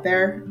you out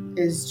there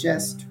is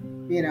just,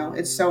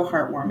 it's so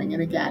heartwarming.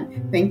 And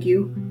again, thank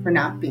you for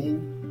not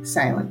being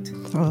silent.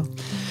 Well,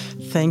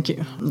 thank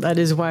you. That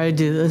is why I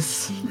do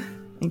this.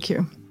 Thank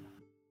you.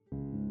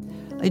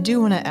 I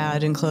do want to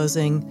add in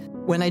closing,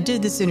 when I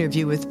did this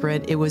interview with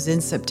Britt, it was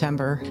in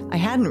September. I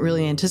hadn't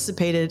really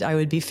anticipated I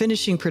would be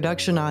finishing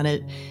production on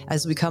it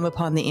as we come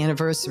upon the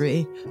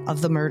anniversary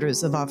of the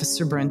murders of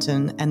Officer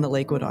Brenton and the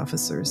Lakewood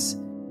officers.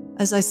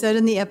 As I said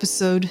in the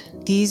episode,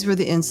 these were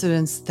the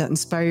incidents that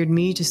inspired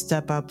me to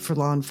step up for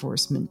law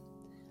enforcement.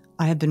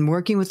 I have been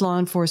working with law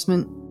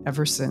enforcement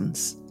ever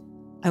since.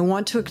 I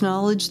want to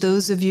acknowledge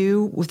those of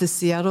you with the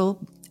Seattle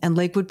and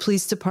Lakewood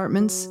Police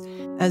Departments,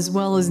 as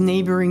well as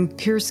neighboring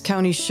Pierce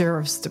County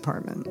Sheriff's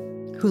Department,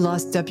 who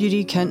lost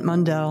Deputy Kent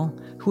Mundell,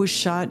 who was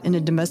shot in a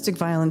domestic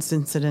violence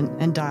incident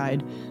and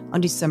died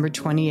on December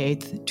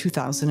 28,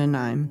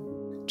 2009,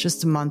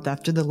 just a month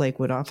after the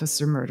Lakewood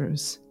officer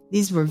murders.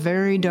 These were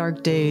very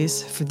dark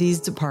days for these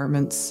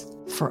departments,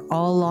 for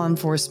all law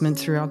enforcement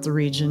throughout the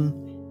region,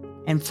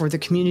 and for the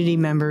community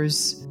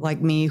members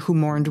like me who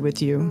mourned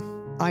with you.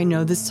 I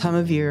know this time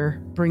of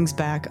year brings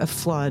back a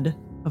flood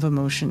of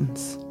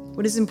emotions.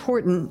 What is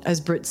important,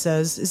 as Britt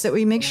says, is that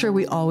we make sure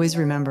we always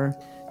remember.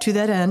 To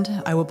that end,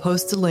 I will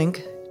post a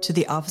link to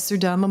the Officer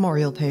Down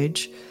Memorial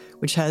page,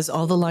 which has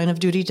all the line of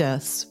duty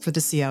deaths for the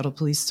Seattle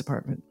Police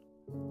Department.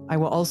 I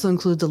will also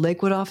include the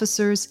Lakewood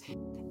officers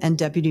and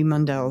Deputy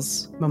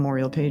Mundell's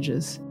memorial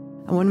pages.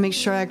 I want to make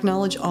sure I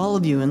acknowledge all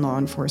of you in law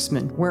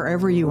enforcement,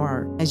 wherever you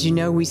are. As you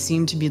know, we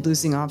seem to be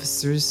losing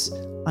officers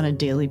on a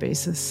daily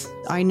basis.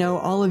 I know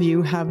all of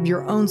you have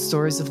your own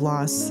stories of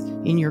loss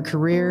in your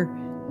career,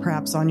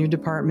 perhaps on your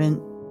department,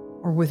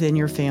 or within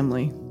your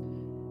family.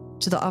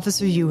 To the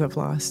officer you have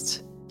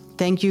lost,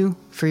 thank you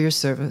for your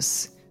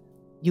service.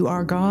 You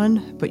are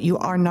gone, but you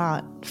are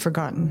not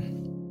forgotten.